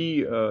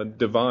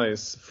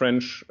devise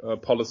French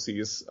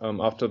policies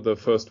after the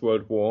First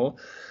World War,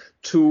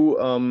 to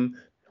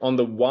on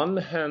the one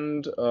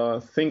hand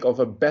think of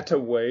a better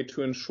way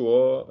to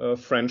ensure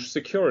French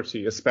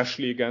security,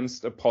 especially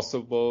against a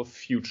possible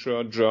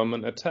future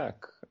German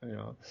attack.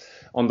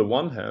 On the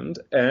one hand,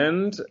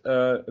 and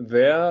on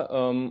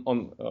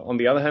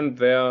the other hand,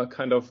 they're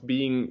kind of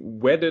being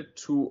wedded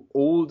to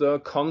older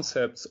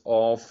concepts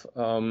of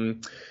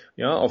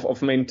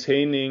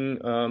maintaining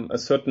a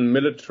certain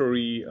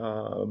military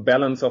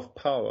balance of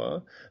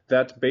power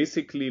that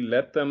basically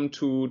led them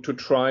to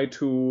try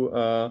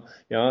to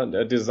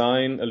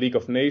design a League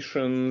of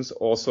Nations,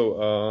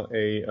 also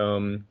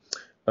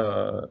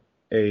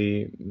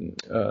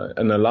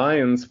an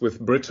alliance with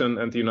Britain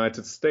and the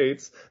United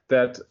States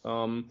that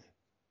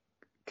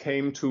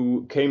came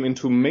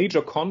into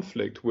major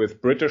conflict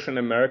with British and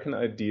American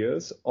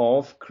ideas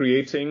of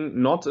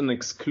creating not an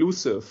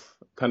exclusive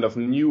kind of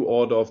new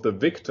order of the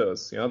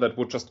victors, that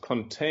would just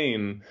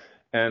contain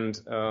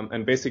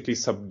and basically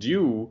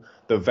subdue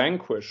the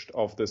vanquished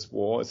of this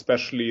war,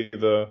 especially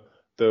the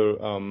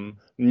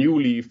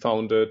newly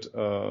founded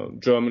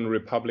German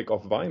Republic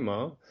of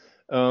Weimar,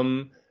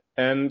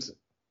 and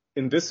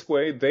in this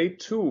way, they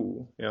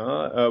too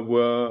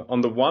were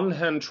on the one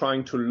hand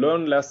trying to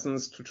learn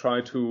lessons to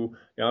try to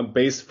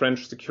base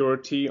French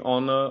security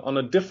on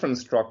a different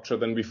structure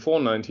than before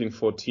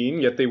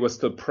 1914. Yet they were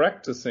still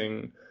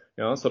practicing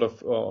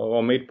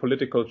or made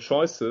political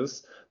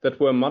choices that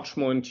were much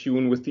more in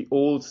tune with the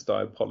old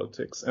style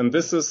politics. And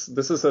this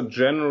is a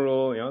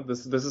general,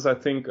 this is I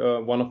think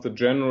one of the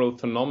general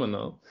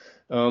phenomena.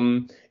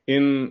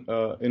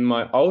 In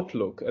my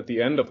outlook at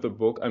the end of the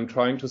book, I'm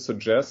trying to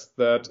suggest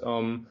that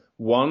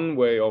one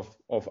way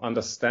of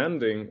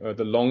understanding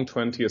the long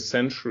 20th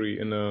century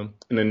in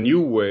a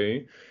new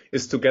way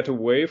is to get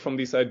away from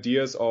these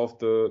ideas of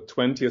the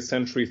 20th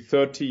century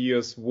 30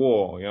 years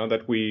war,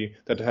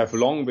 that have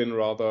long been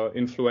rather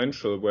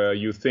influential, where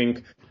you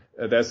think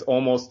there's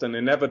almost an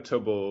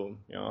inevitable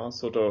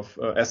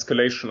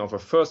escalation of a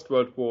First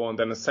World War and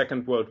then a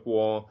Second World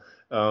War.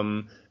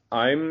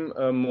 I'm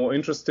more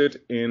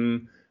interested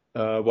in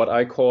what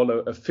I call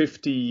a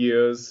 50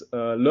 years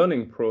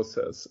learning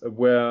process,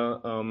 where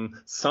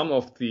some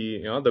of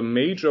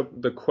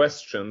the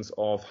questions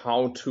of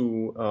how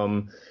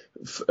to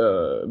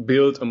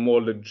build a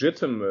more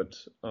legitimate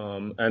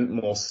and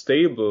more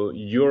stable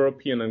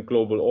European and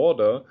global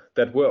order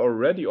that were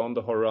already on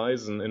the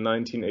horizon in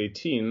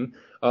 1918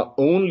 are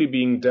only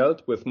being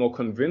dealt with more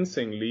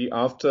convincingly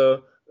after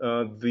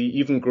the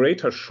even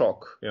greater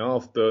shock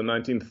of the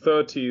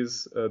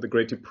 1930s, the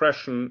Great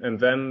Depression, and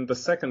then the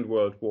Second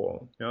World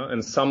War.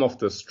 And some of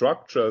the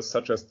structures,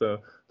 such as the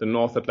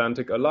North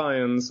Atlantic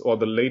Alliance, or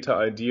the later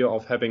idea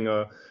of having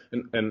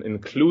an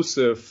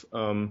inclusive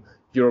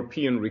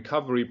European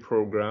recovery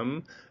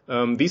program,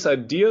 these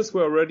ideas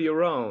were already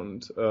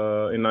around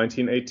in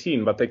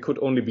 1918, but they could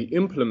only be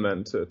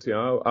implemented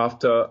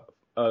after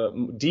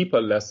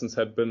deeper lessons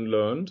had been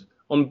learned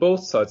on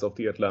both sides of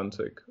the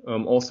Atlantic,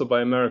 also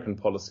by American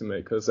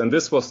policymakers. And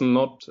this was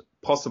not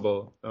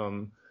possible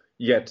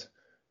yet.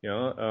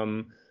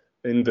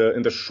 In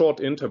the short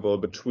interval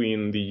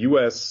between the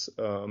U.S.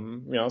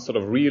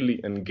 Really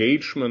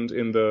engagement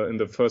in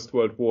the First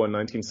World War in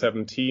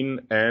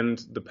 1917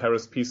 and the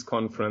Paris Peace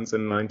Conference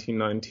in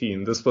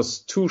 1919, this was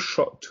too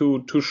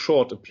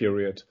short a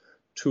period,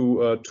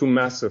 too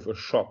massive a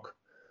shock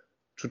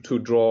to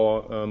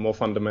draw more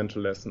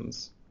fundamental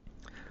lessons.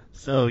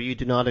 So you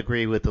do not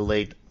agree with the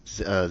late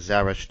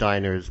Zara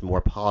Steiner's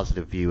more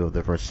positive view of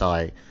the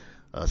Versailles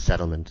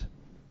settlement?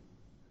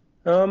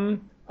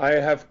 I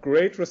have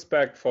great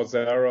respect for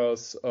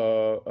Zara's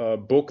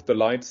book, The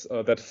Lights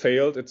That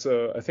Failed.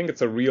 I think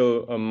it's a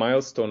real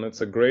milestone.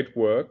 It's a great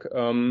work.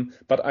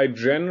 But I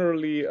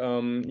generally,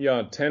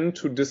 tend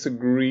to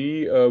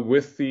disagree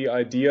with the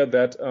idea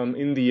that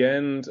in the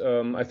end,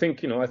 I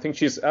think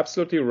she's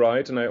absolutely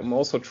right, and I'm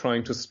also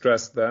trying to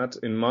stress that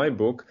in my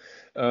book,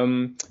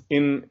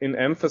 in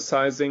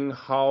emphasizing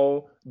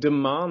how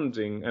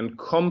demanding and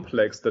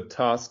complex the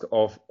task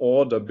of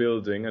order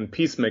building and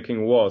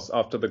peacemaking was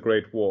after the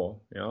Great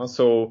War.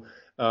 So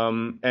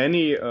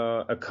any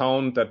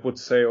account that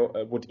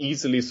would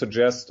easily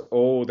suggest,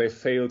 oh, they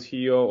failed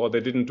here or they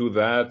didn't do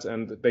that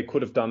and they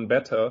could have done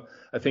better,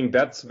 I think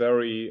that's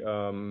very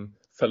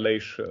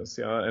fallacious,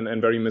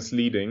 and very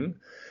misleading.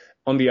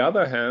 On the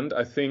other hand,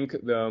 I think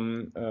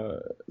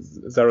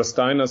Zara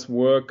Steiner's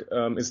work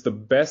is the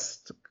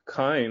best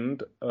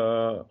kind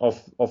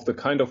of the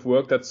kind of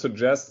work that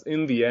suggests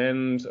in the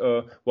end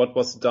what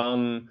was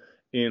done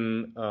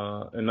in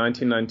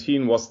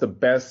 1919 was the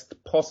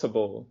best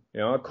possible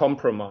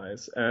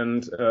compromise,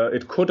 and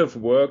it could have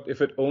worked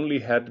if it only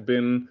had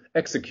been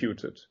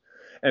executed.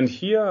 And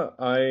here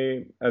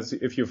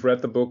if you've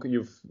read the book,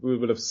 you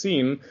will have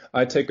seen,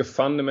 I take a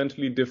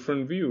fundamentally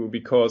different view,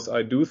 because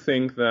I do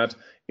think that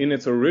in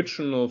its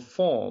original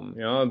form,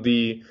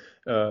 the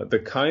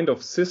kind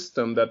of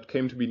system that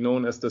came to be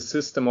known as the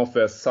system of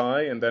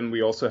Versailles, and then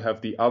we also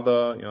have the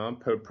other,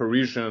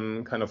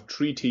 Parisian kind of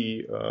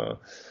treaty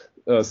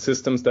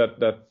systems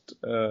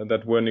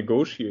that were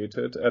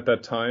negotiated at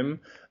that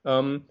time.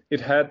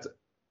 It had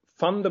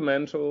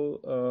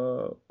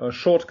fundamental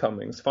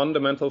shortcomings,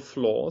 fundamental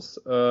flaws.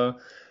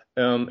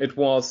 It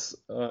was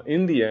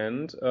in the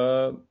end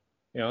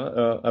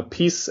a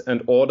peace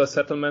and order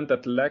settlement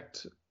that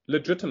lacked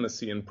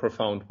legitimacy in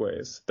profound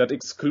ways, that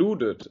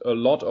excluded a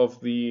lot of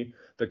the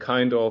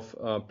kind of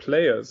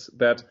players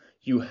that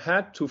you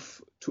had to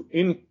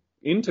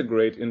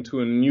integrate into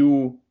a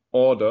new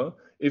order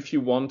if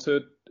you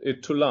wanted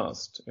it to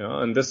last.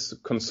 And this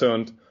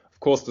concerned, of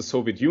course, the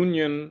Soviet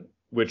Union,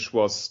 which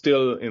was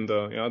still in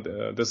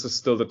this is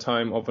still the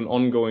time of an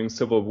ongoing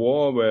civil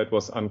war where it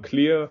was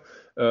unclear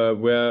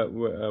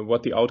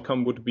what the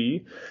outcome would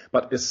be.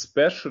 But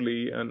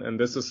especially, and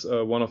this is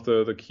one of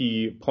the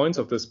key points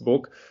of this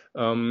book,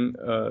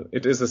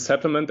 it is a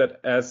settlement that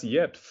as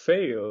yet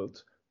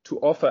failed to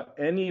offer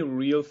any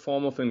real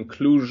form of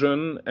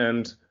inclusion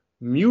and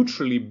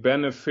mutually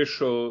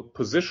beneficial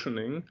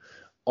positioning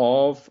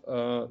of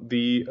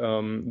the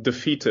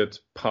defeated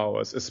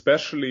powers,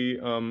 especially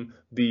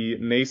the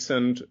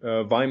nascent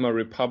Weimar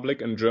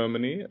Republic in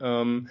Germany.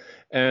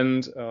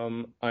 And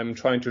I'm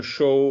trying to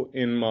show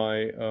in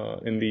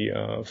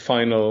the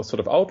final sort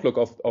of outlook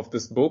of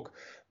this book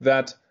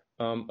that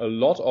a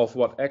lot of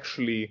what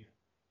actually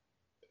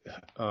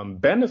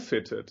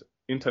benefited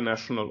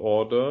international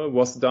order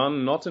was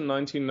done not in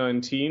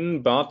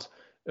 1919, but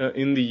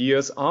in the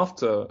years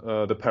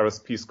after the Paris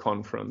Peace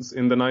Conference,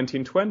 in the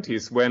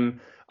 1920s, when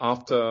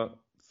after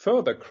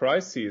further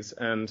crises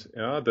and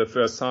the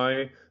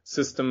Versailles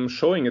system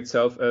showing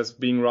itself as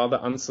being rather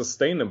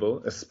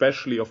unsustainable,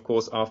 especially, of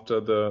course,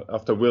 after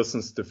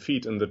Wilson's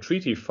defeat in the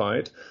treaty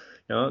fight,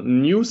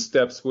 new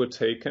steps were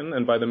taken,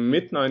 and by the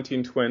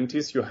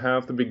mid-1920s you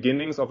have the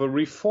beginnings of a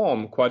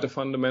reform, quite a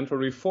fundamental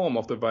reform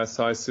of the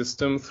Versailles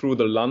system through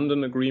the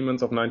London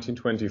Agreements of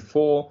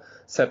 1924,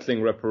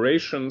 settling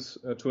reparations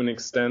to an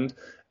extent,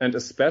 and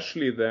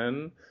especially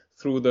then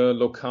through the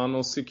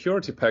Locarno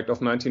Security Pact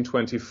of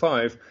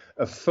 1925,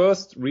 a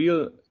first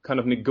real kind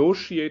of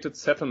negotiated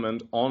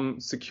settlement on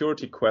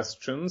security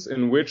questions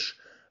in which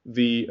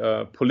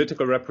the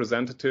political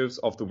representatives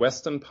of the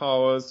Western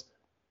powers,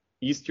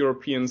 East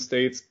European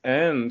states,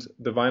 and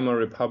the Weimar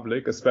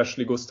Republic,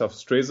 especially Gustav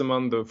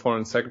Stresemann, the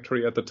foreign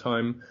secretary at the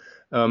time,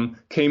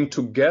 came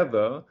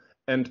together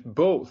and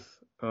both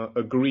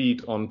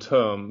agreed on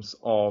terms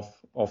of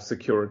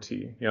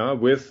security,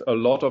 with a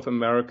lot of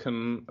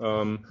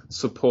American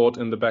support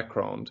in the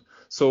background.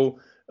 So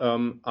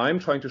I'm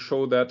trying to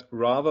show that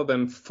rather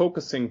than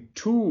focusing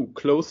too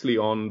closely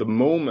on the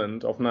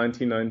moment of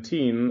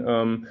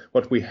 1919,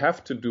 what we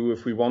have to do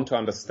if we want to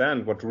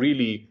understand what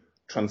really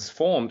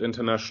transformed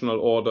international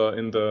order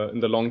in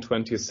the long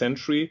 20th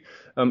century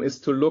is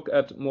to look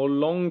at more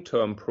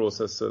long-term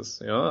processes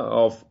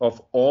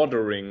of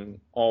ordering,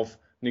 of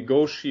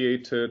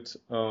negotiated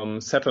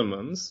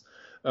settlements,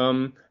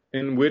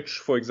 in which,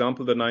 for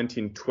example, the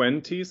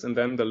 1920s and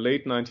then the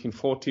late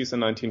 1940s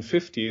and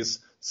 1950s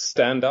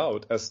stand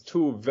out as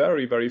two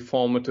very, very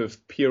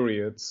formative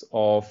periods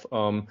of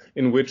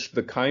in which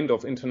the kind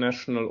of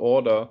international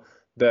order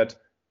that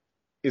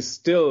is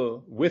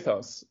still with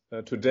us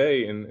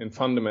today in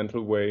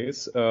fundamental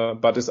ways,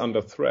 but is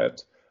under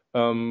threat,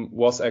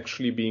 was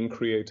actually being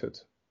created.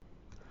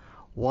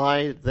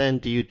 Why then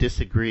do you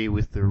disagree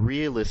with the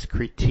realist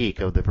critique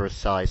of the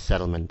Versailles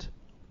settlement?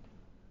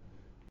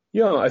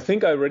 Yeah, I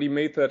think I already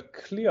made that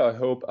clear, I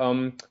hope.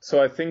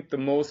 So I think the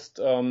most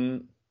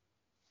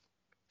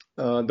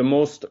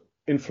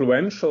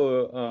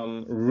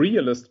influential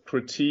realist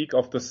critique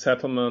of the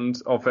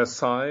settlement of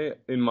Versailles,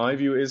 in my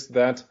view, is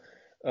that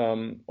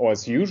or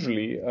as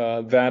usually,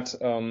 that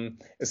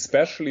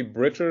especially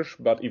British,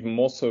 but even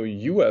more so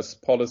US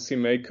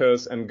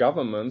policymakers and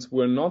governments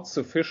were not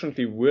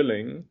sufficiently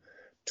willing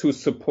to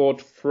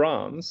support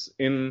France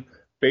in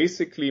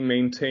basically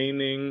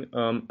maintaining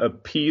a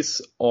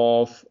piece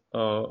of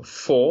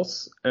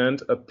force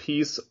and a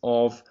piece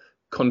of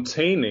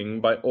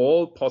containing by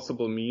all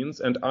possible means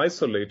and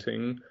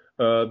isolating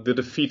the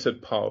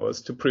defeated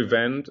powers to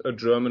prevent a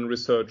German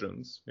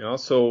resurgence.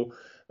 So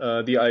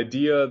the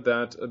idea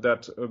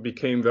that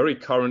became very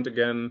current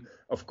again,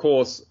 of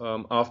course,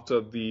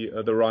 after the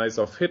rise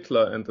of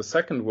Hitler and the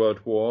Second World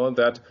War,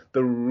 that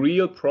the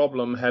real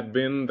problem had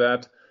been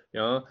that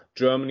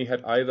Germany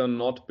had either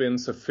not been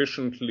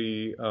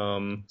sufficiently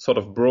sort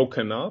of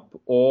broken up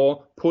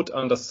or put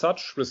under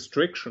such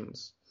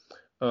restrictions,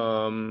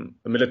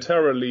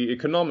 militarily,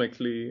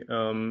 economically,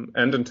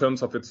 and in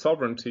terms of its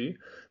sovereignty,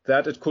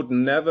 that it could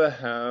never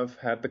have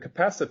had the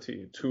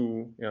capacity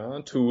to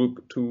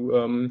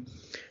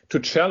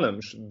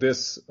challenge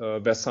this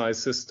Versailles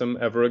system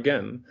ever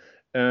again.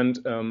 And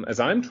as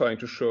I'm trying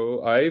to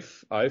show, I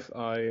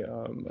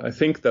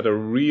think that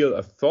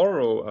a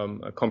thorough,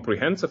 a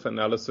comprehensive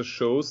analysis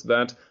shows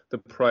that the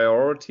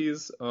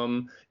priorities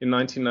in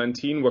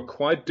 1919 were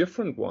quite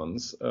different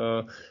ones.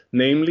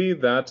 Namely,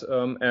 that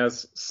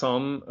as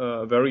some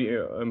very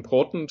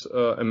important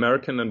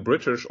American and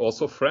British,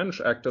 also French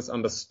actors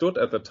understood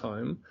at the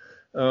time,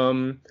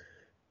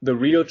 the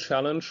real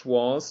challenge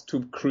was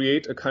to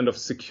create a kind of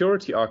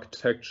security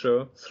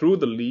architecture through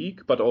the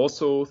League, but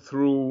also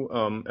through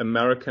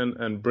American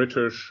and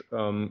British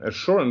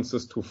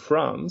assurances to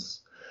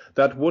France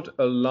that would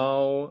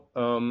allow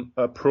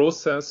a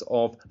process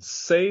of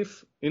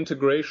safe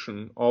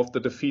integration of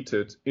the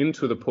defeated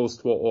into the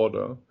post-war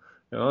order.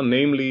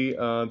 Namely,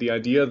 the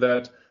idea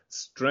that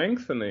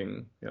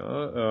strengthening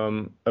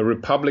a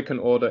republican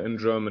order in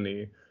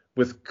Germany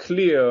with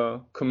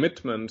clear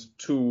commitment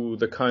to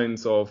the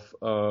kinds of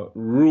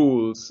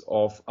rules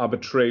of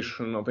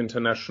arbitration, of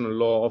international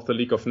law, of the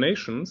League of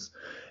Nations,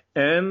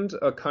 and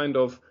a kind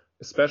of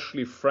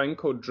especially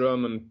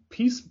Franco-German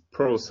peace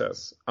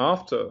process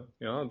after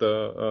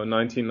the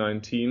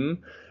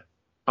 1919,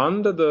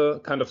 under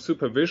the kind of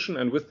supervision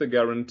and with the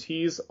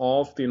guarantees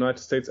of the United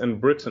States and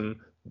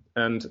Britain,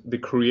 and the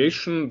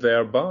creation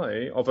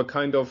thereby of a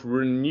kind of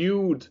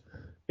renewed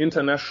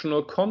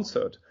international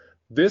concert.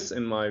 This,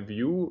 in my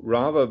view,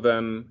 rather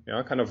than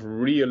kind of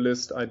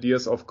realist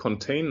ideas of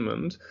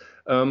containment,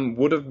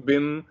 would have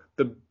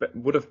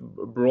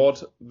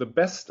brought the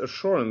best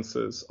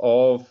assurances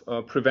of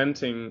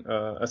preventing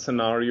a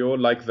scenario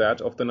like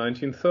that of the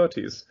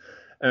 1930s.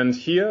 And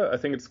here, I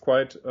think it's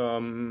quite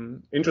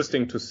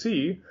interesting to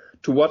see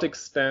to what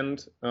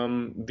extent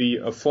the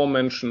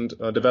aforementioned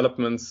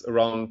developments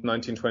around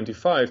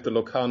 1925, the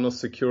Locarno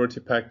Security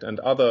Pact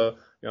and other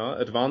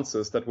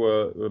advances that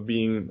were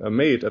being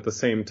made at the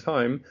same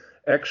time,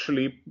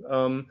 actually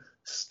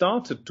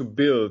started to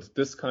build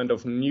this kind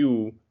of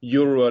new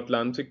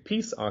Euro-Atlantic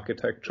peace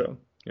architecture.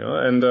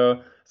 And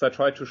as I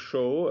tried to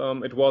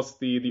show, it was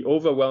the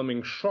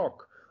overwhelming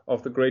shock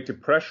of the Great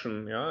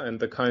Depression, and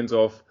the kinds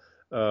of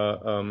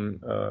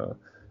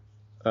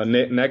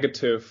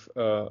negative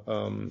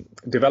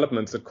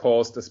developments it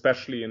caused,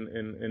 especially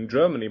in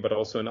Germany, but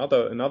also in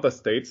other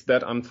states,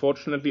 that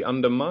unfortunately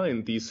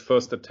undermined these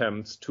first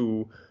attempts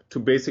to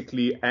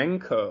basically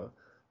anchor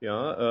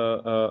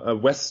a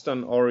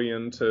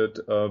Western-oriented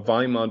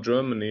Weimar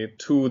Germany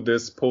to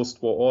this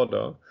post-war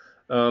order.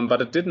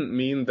 But it didn't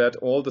mean that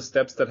all the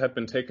steps that had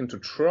been taken to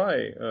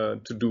try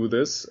to do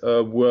this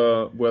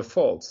were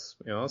false.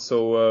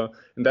 So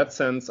in that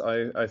sense,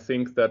 I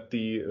think that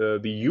the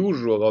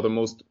usual or the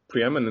most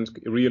preeminent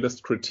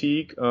realist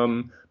critique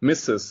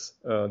misses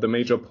the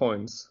major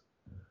points.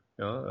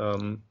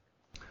 In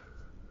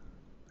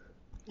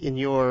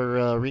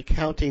your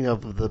recounting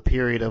of the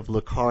period of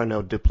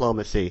Locarno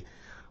diplomacy,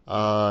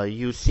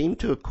 you seem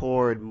to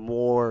accord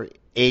more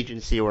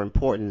agency or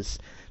importance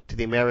to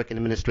the American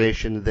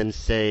administration than,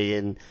 say,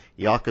 in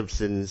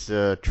Jakobson's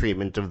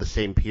treatment of the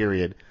same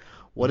period.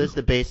 What is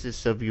the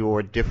basis of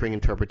your differing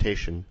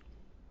interpretation?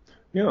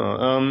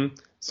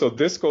 So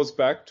this goes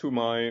back to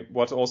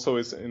what also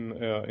is in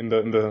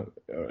the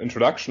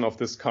introduction of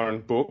this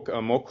current book, a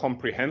more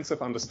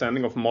comprehensive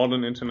understanding of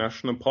modern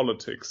international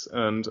politics.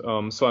 And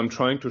so I'm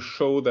trying to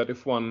show that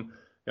if one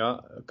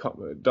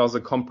does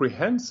a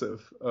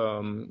comprehensive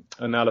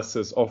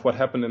analysis of what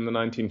happened in the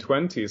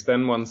 1920s,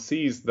 then one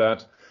sees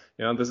that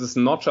this is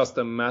not just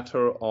a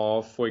matter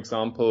of, for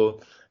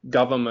example,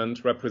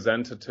 government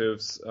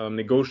representatives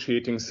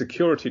negotiating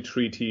security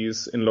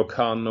treaties in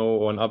Locarno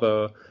or in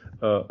other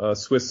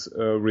Swiss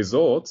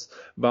resorts,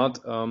 but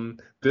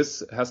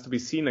this has to be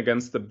seen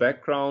against the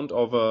background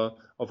of a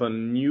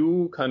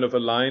new kind of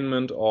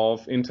alignment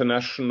of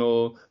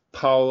international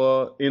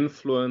power,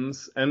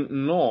 influence, and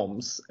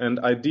norms and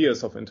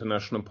ideas of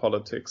international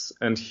politics.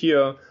 And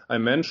here I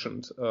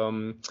mentioned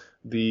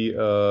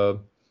the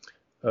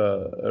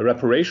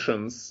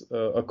reparations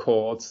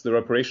accords, the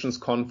reparations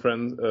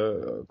conference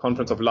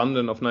of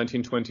London of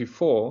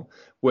 1924,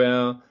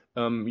 where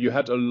you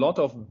had a lot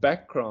of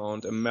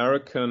background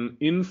American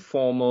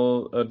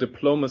informal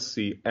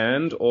diplomacy,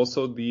 and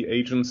also the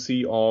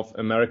agency of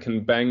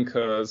American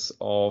bankers,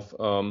 of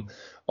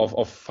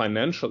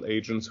financial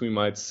agents, we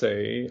might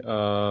say,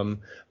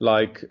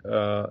 like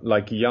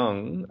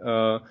Young,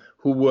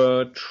 who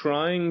were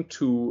trying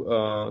to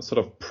sort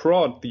of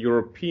prod the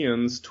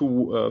Europeans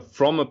to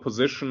from a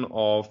position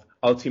of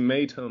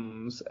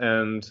ultimatums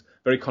and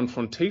very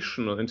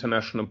confrontational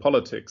international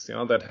politics,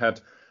 that had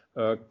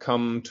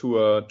come to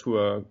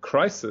a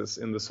crisis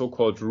in the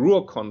so-called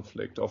Ruhr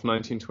conflict of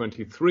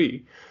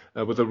 1923,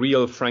 with a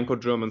real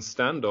Franco-German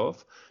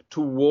standoff,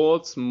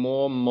 towards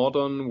more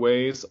modern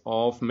ways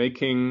of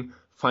making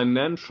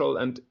financial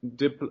and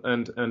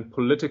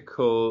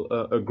political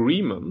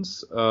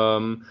agreements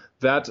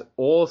that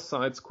all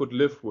sides could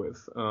live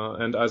with.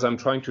 And as I'm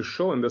trying to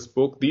show in this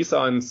book, these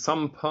are in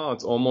some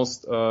parts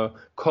almost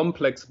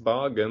complex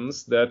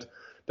bargains that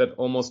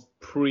almost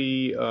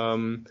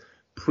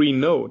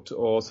pre-note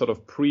or sort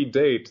of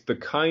predate the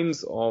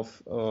kinds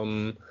of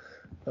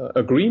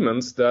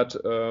agreements that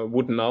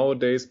would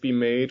nowadays be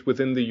made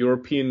within the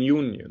European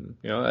Union.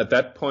 At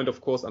that point, of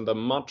course, under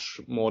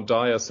much more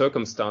dire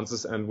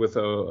circumstances and with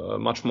a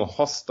much more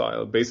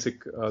hostile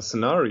basic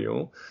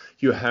scenario,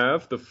 you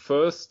have the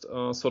first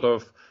sort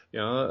of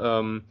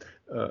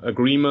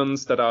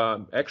agreements that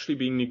are actually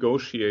being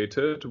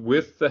negotiated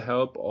with the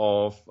help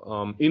of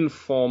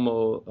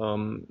informal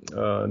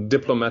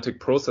diplomatic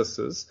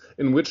processes,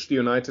 in which the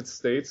United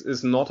States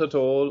is not at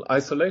all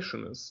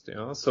isolationist.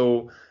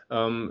 So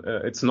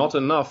it's not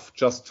enough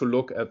just to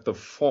look at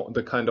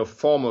the kind of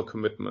formal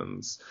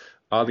commitments.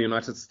 Are the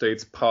United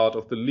States part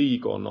of the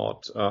League or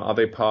not? Are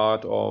they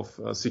part of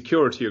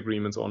security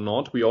agreements or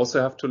not? We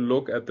also have to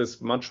look at this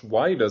much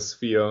wider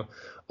sphere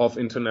of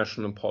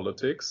international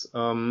politics.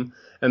 And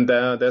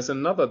there's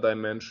another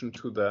dimension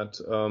to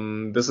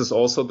that. This is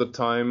also the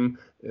time,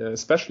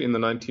 especially in the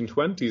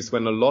 1920s,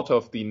 when a lot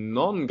of the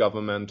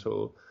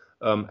non-governmental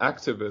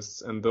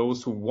activists and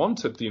those who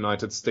wanted the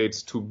United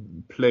States to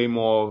play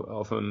more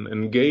of an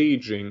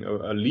engaging,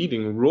 a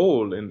leading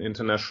role in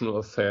international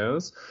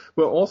affairs,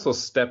 were also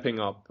stepping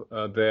up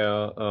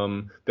their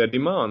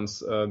demands.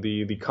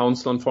 The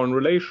Council on Foreign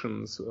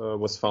Relations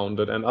was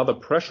founded, and other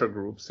pressure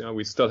groups.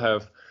 We still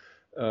have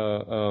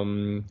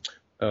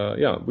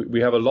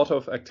we have a lot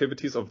of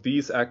activities of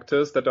these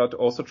actors that are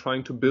also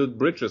trying to build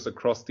bridges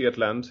across the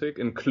Atlantic,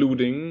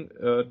 including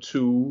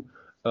to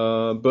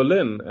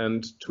Berlin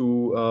and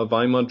to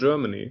Weimar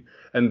Germany.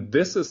 And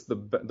this is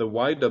the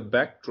wider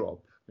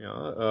backdrop.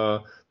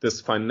 This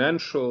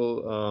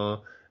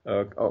financial,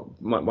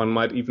 one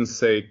might even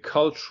say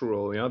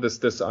cultural.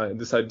 This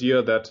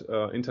idea that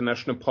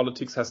international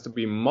politics has to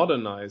be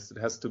modernized.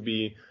 It has to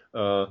be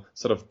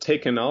sort of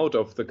taken out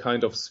of the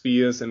kind of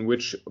spheres in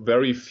which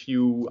very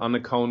few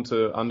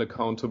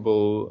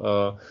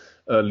unaccountable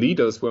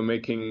leaders were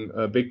making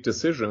big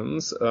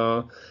decisions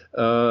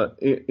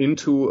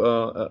into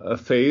a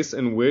phase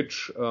in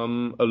which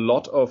a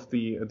lot of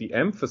the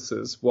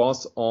emphasis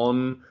was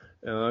on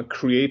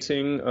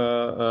creating,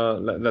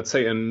 let's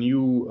say, a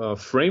new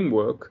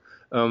framework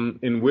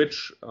in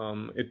which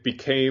it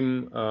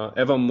became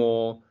ever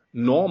more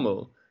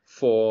normal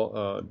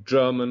for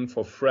German,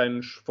 for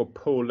French, for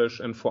Polish,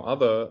 and for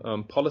other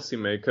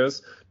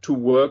policymakers to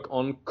work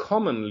on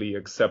commonly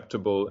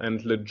acceptable and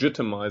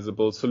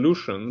legitimizable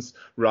solutions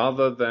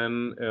rather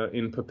than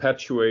in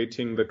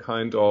perpetuating the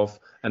kind of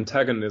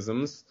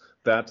antagonisms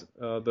that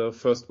the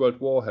First World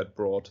War had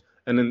brought.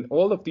 And in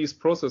all of these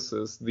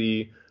processes,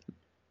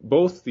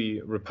 both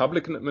the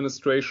Republican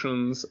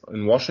administrations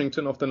in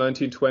Washington of the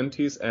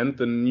 1920s and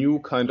the new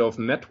kind of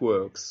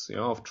networks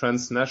of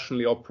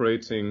transnationally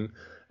operating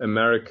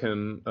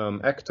American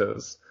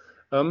actors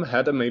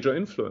had a major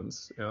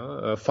influence,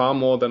 far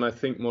more than I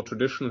think more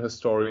traditional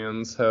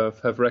historians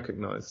have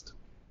recognized.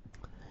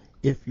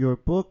 If your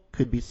book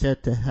could be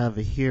said to have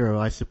a hero,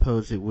 I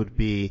suppose it would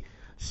be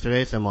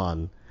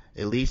Stresemann.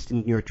 At least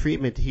in your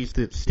treatment, he's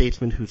the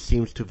statesman who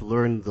seems to have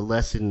learned the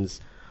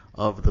lessons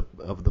of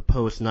the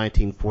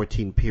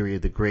post-1914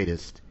 period the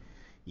greatest.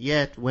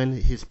 Yet, when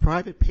his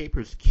private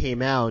papers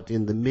came out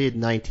in the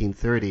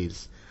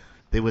mid-1930s,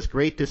 there was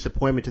great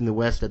disappointment in the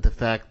West at the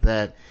fact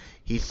that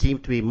he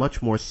seemed to be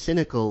much more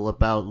cynical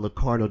about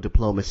Locarno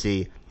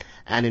diplomacy,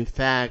 and in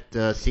fact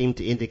seemed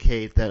to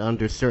indicate that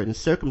under certain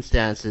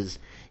circumstances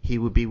he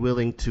would be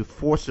willing to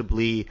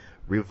forcibly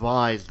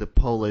revise the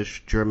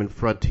Polish-German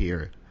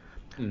frontier.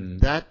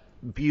 That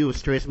view of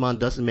Stresemann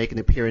doesn't make an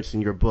appearance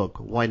in your book.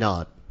 Why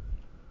not?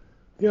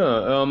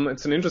 Yeah,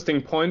 it's an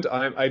interesting point.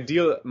 I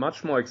deal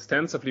much more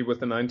extensively with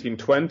the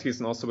 1920s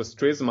and also with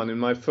Stresemann in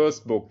my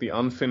first book, The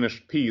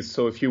Unfinished Peace.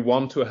 So if you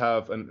want to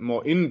have a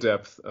more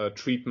in-depth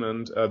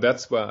treatment,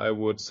 that's where I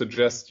would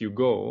suggest you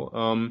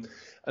go.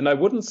 And I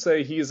wouldn't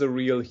say he is a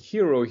real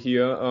hero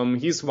here.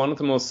 He's one of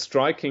the most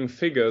striking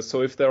figures.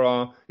 So if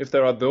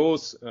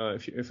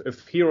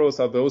heroes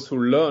are those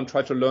who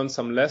try to learn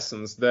some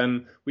lessons,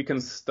 then we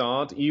can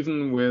start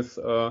even with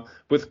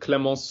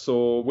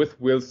Clemenceau, with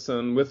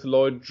Wilson, with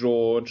Lloyd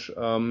George,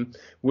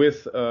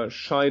 with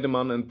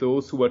Scheidemann and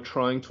those who were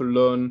trying to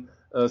learn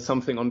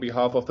something on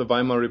behalf of the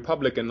Weimar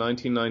Republic in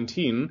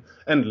 1919,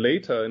 and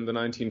later in the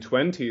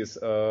 1920s,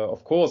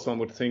 of course, one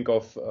would think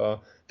of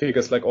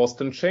figures like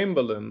Austen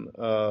Chamberlain,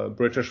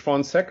 British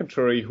Foreign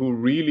Secretary, who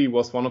really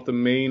was one of the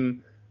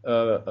main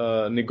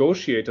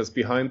negotiators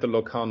behind the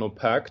Locarno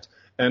Pact,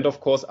 and of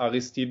course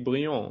Aristide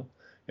Briand.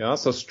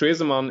 So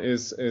Stresemann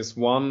is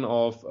one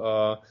of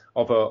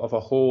a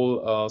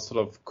whole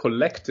sort of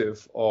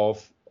collective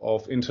of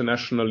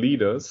international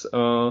leaders,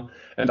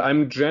 and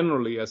I'm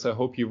generally, as I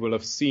hope you will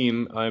have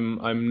seen,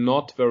 I'm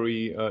not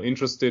very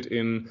interested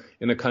in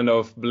a kind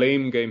of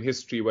blame game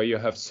history where you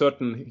have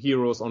certain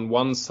heroes on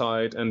one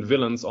side and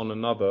villains on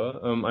another.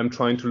 I'm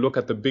trying to look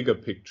at the bigger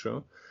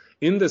picture.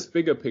 In this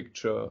bigger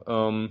picture,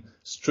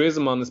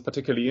 Stresemann is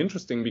particularly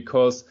interesting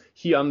because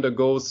he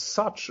undergoes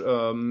such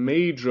a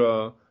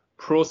major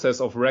process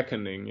of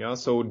reckoning.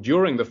 So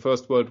during the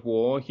First World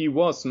War, he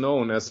was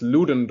known as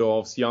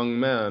Ludendorff's young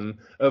man,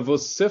 a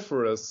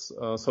vociferous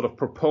sort of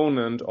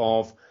proponent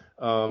of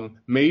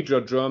major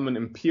German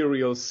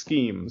imperial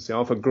schemes,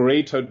 of a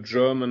greater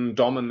German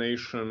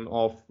domination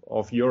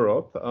of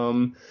Europe.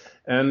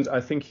 And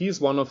I think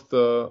he's one of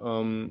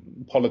the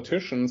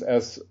politicians,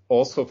 as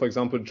also, for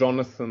example,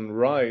 Jonathan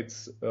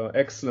Wright's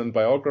excellent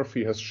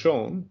biography has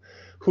shown,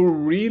 who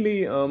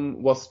really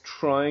was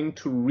trying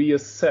to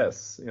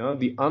reassess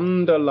the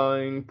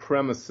underlying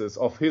premises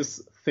of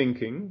his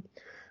thinking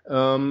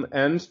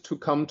and to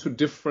come to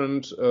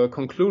different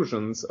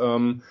conclusions.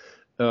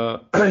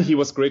 He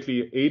was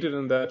greatly aided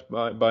in that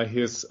by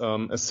his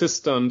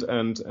assistant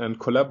and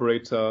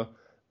collaborator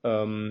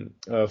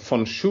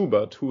von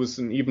Schubert, who is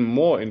an even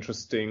more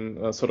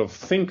interesting sort of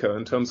thinker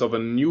in terms of a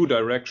new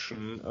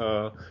direction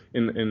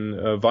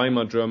in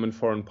Weimar German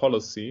foreign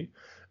policy.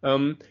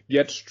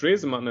 Yet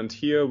Stresemann, and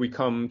here we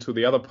come to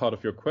the other part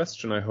of your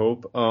question, I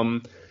hope,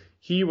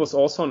 he was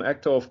also an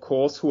actor, of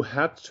course, who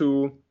had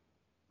to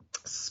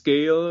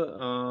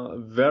scale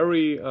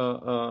very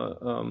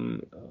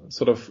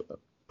sort of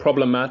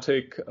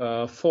problematic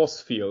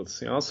force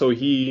fields. Yeah? So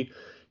he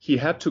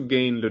had to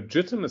gain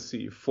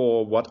legitimacy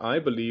for what I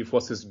believe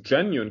was his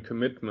genuine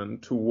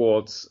commitment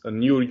towards a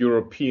new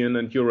European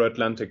and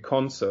Euro-Atlantic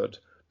concert,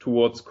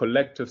 towards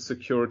collective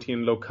security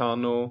in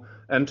Locarno,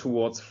 and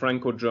towards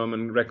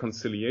Franco-German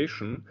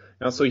reconciliation.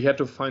 So he had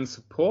to find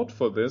support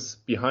for this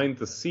behind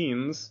the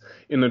scenes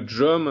in a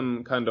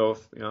German kind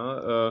of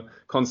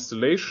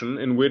constellation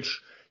in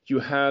which you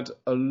had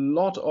a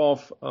lot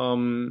of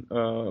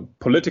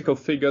political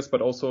figures,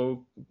 but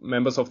also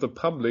members of the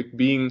public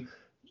being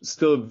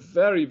still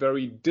very,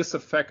 very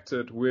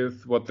disaffected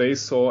with what they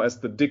saw as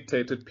the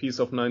dictated peace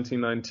of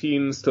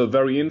 1919, still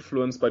very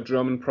influenced by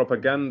German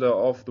propaganda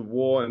of the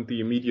war and the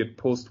immediate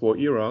post-war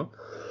era.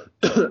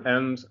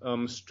 And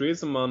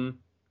Stresemann,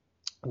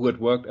 who had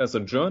worked as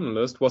a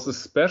journalist, was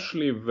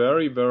especially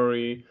very,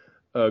 very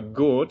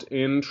good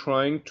in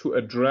trying to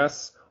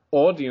address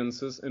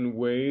audiences in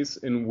ways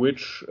in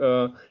which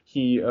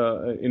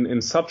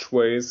in such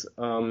ways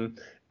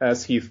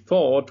as he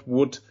thought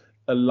would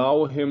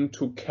allow him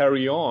to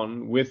carry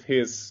on with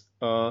his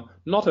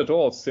not at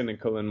all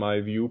cynical, in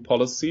my view,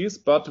 policies,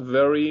 but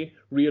very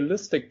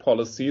realistic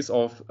policies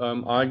of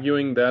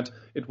arguing that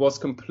it was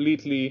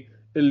completely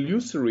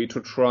illusory to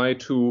try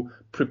to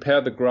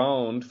prepare the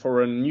ground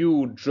for a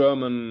new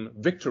German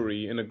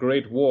victory in a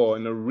great war,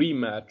 in a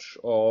rematch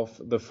of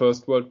the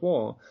First World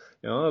War.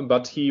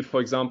 But he,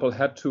 for example,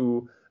 had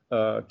to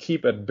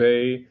keep at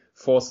bay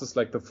forces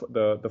like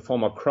the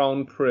former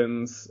crown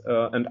prince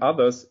and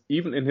others,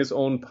 even in his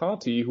own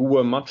party, who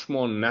were much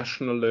more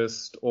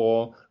nationalist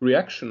or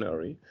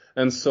reactionary.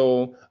 And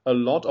so a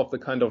lot of the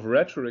kind of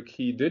rhetoric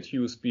he did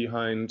use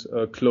behind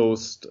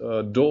closed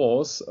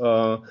doors,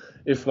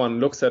 if one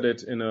looks at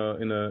it in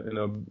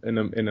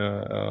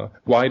a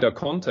wider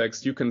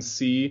context, you can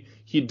see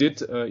he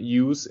did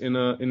use in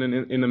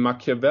a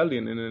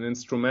Machiavellian, in an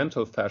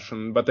instrumental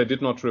fashion, but they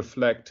did not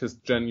reflect his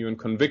genuine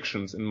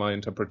convictions, in my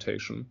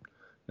interpretation.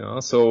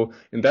 So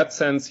in that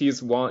sense,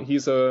 he's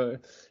a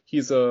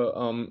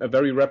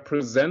very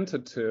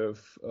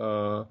representative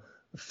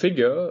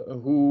figure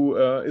who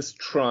is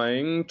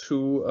trying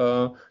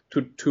to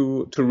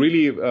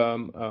really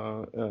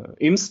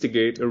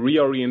instigate a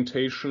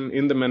reorientation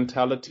in the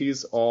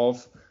mentalities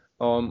of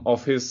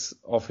his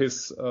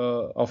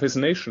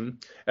nation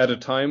at a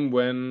time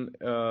when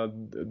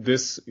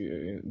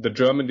the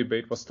German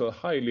debate was still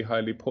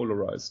highly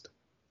polarized.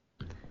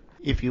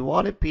 If you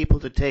wanted people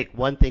to take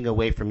one thing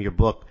away from your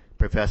book,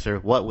 Professor,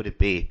 what would it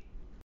be?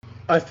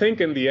 I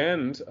think in the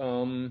end,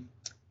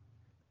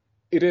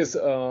 it is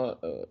a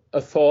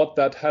thought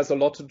that has a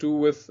lot to do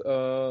with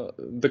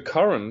the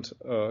current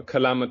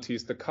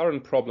calamities, the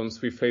current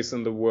problems we face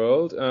in the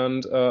world,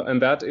 and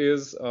that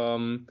is,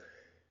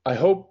 I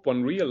hope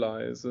one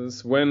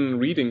realizes when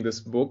reading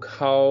this book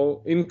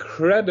how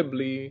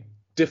incredibly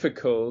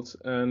difficult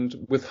and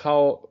with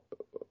how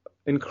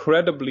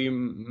incredibly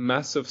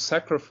massive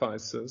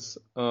sacrifices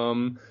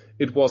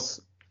it was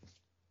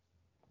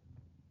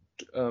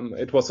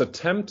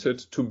attempted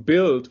to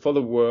build for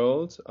the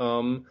world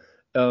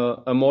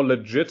a more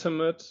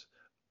legitimate,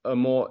 a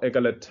more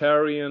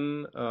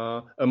egalitarian,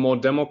 a more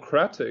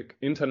democratic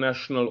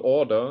international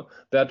order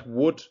that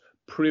would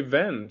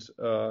prevent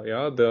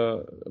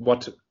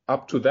what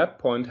up to that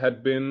point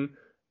had been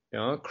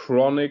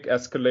chronic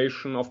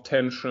escalation of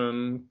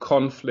tension,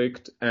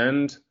 conflict,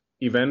 and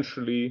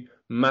eventually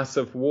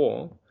massive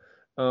war.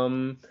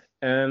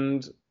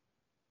 And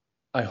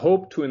I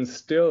hope to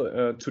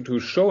instill, to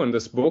show in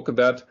this book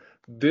that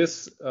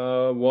this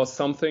was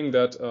something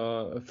that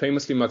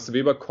famously Max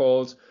Weber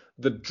called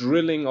the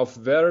drilling of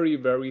very,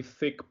 very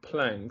thick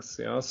planks.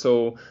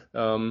 So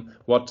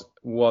what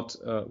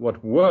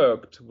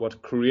worked,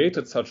 what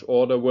created such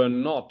order were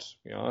not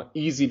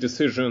easy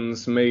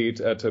decisions made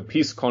at a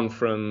peace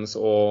conference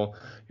or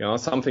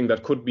something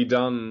that could be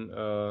done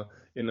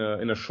in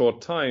a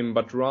short time,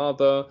 but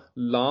rather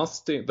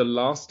the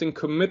lasting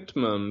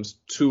commitment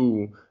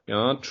to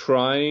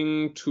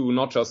trying to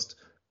not just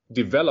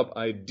develop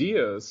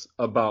ideas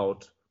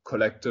about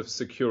collective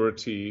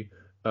security,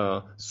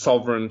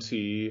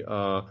 sovereignty,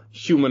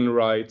 human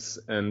rights,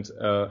 and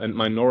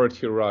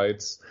minority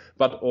rights,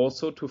 but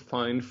also to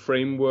find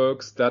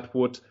frameworks that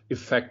would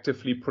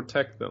effectively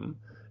protect them,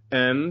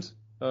 and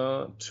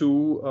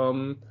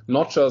to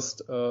not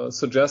just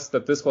suggest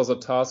that this was a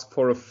task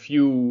for a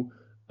few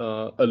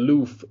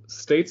aloof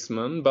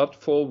statesmen, but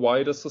for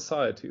wider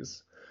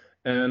societies.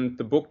 And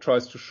the book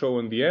tries to show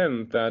in the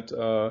end that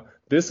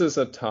this is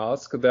a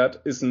task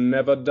that is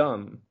never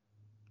done.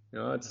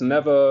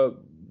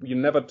 You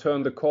never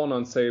turn the corner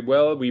and say,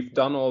 well, we've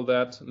done all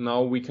that,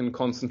 now we can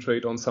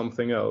concentrate on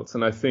something else.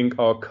 And I think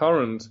our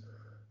current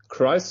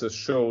crisis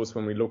shows,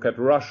 when we look at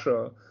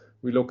Russia,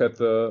 we look at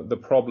the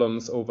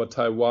problems over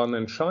Taiwan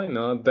and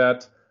China,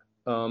 that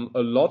a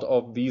lot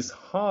of these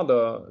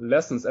harder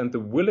lessons and the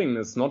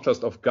willingness not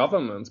just of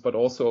governments but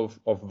also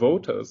of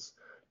voters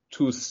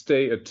to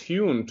stay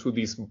attuned to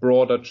these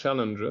broader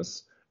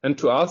challenges and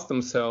to ask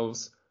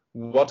themselves,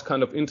 what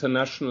kind of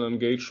international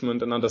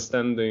engagement and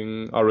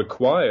understanding are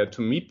required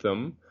to meet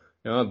them.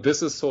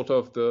 This is sort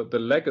of the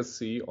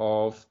legacy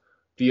of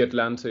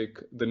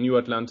the New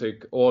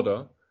Atlantic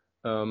Order,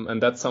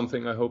 and that's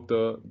something I hope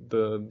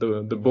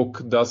the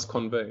book does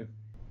convey.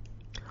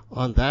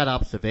 On that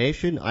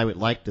observation, I would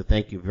like to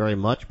thank you very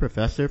much,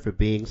 Professor, for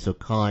being so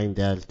kind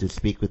as to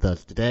speak with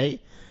us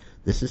today.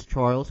 This is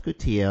Charles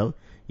Coutinho.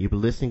 You've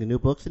been listening to New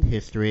Books in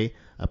History,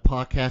 a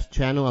podcast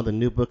channel on the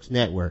New Books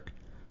Network.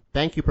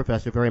 Thank you,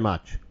 Professor, very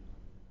much.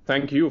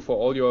 Thank you for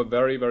all your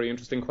very, very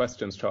interesting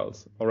questions,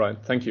 Charles. All right.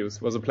 Thank you. It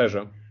was a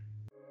pleasure.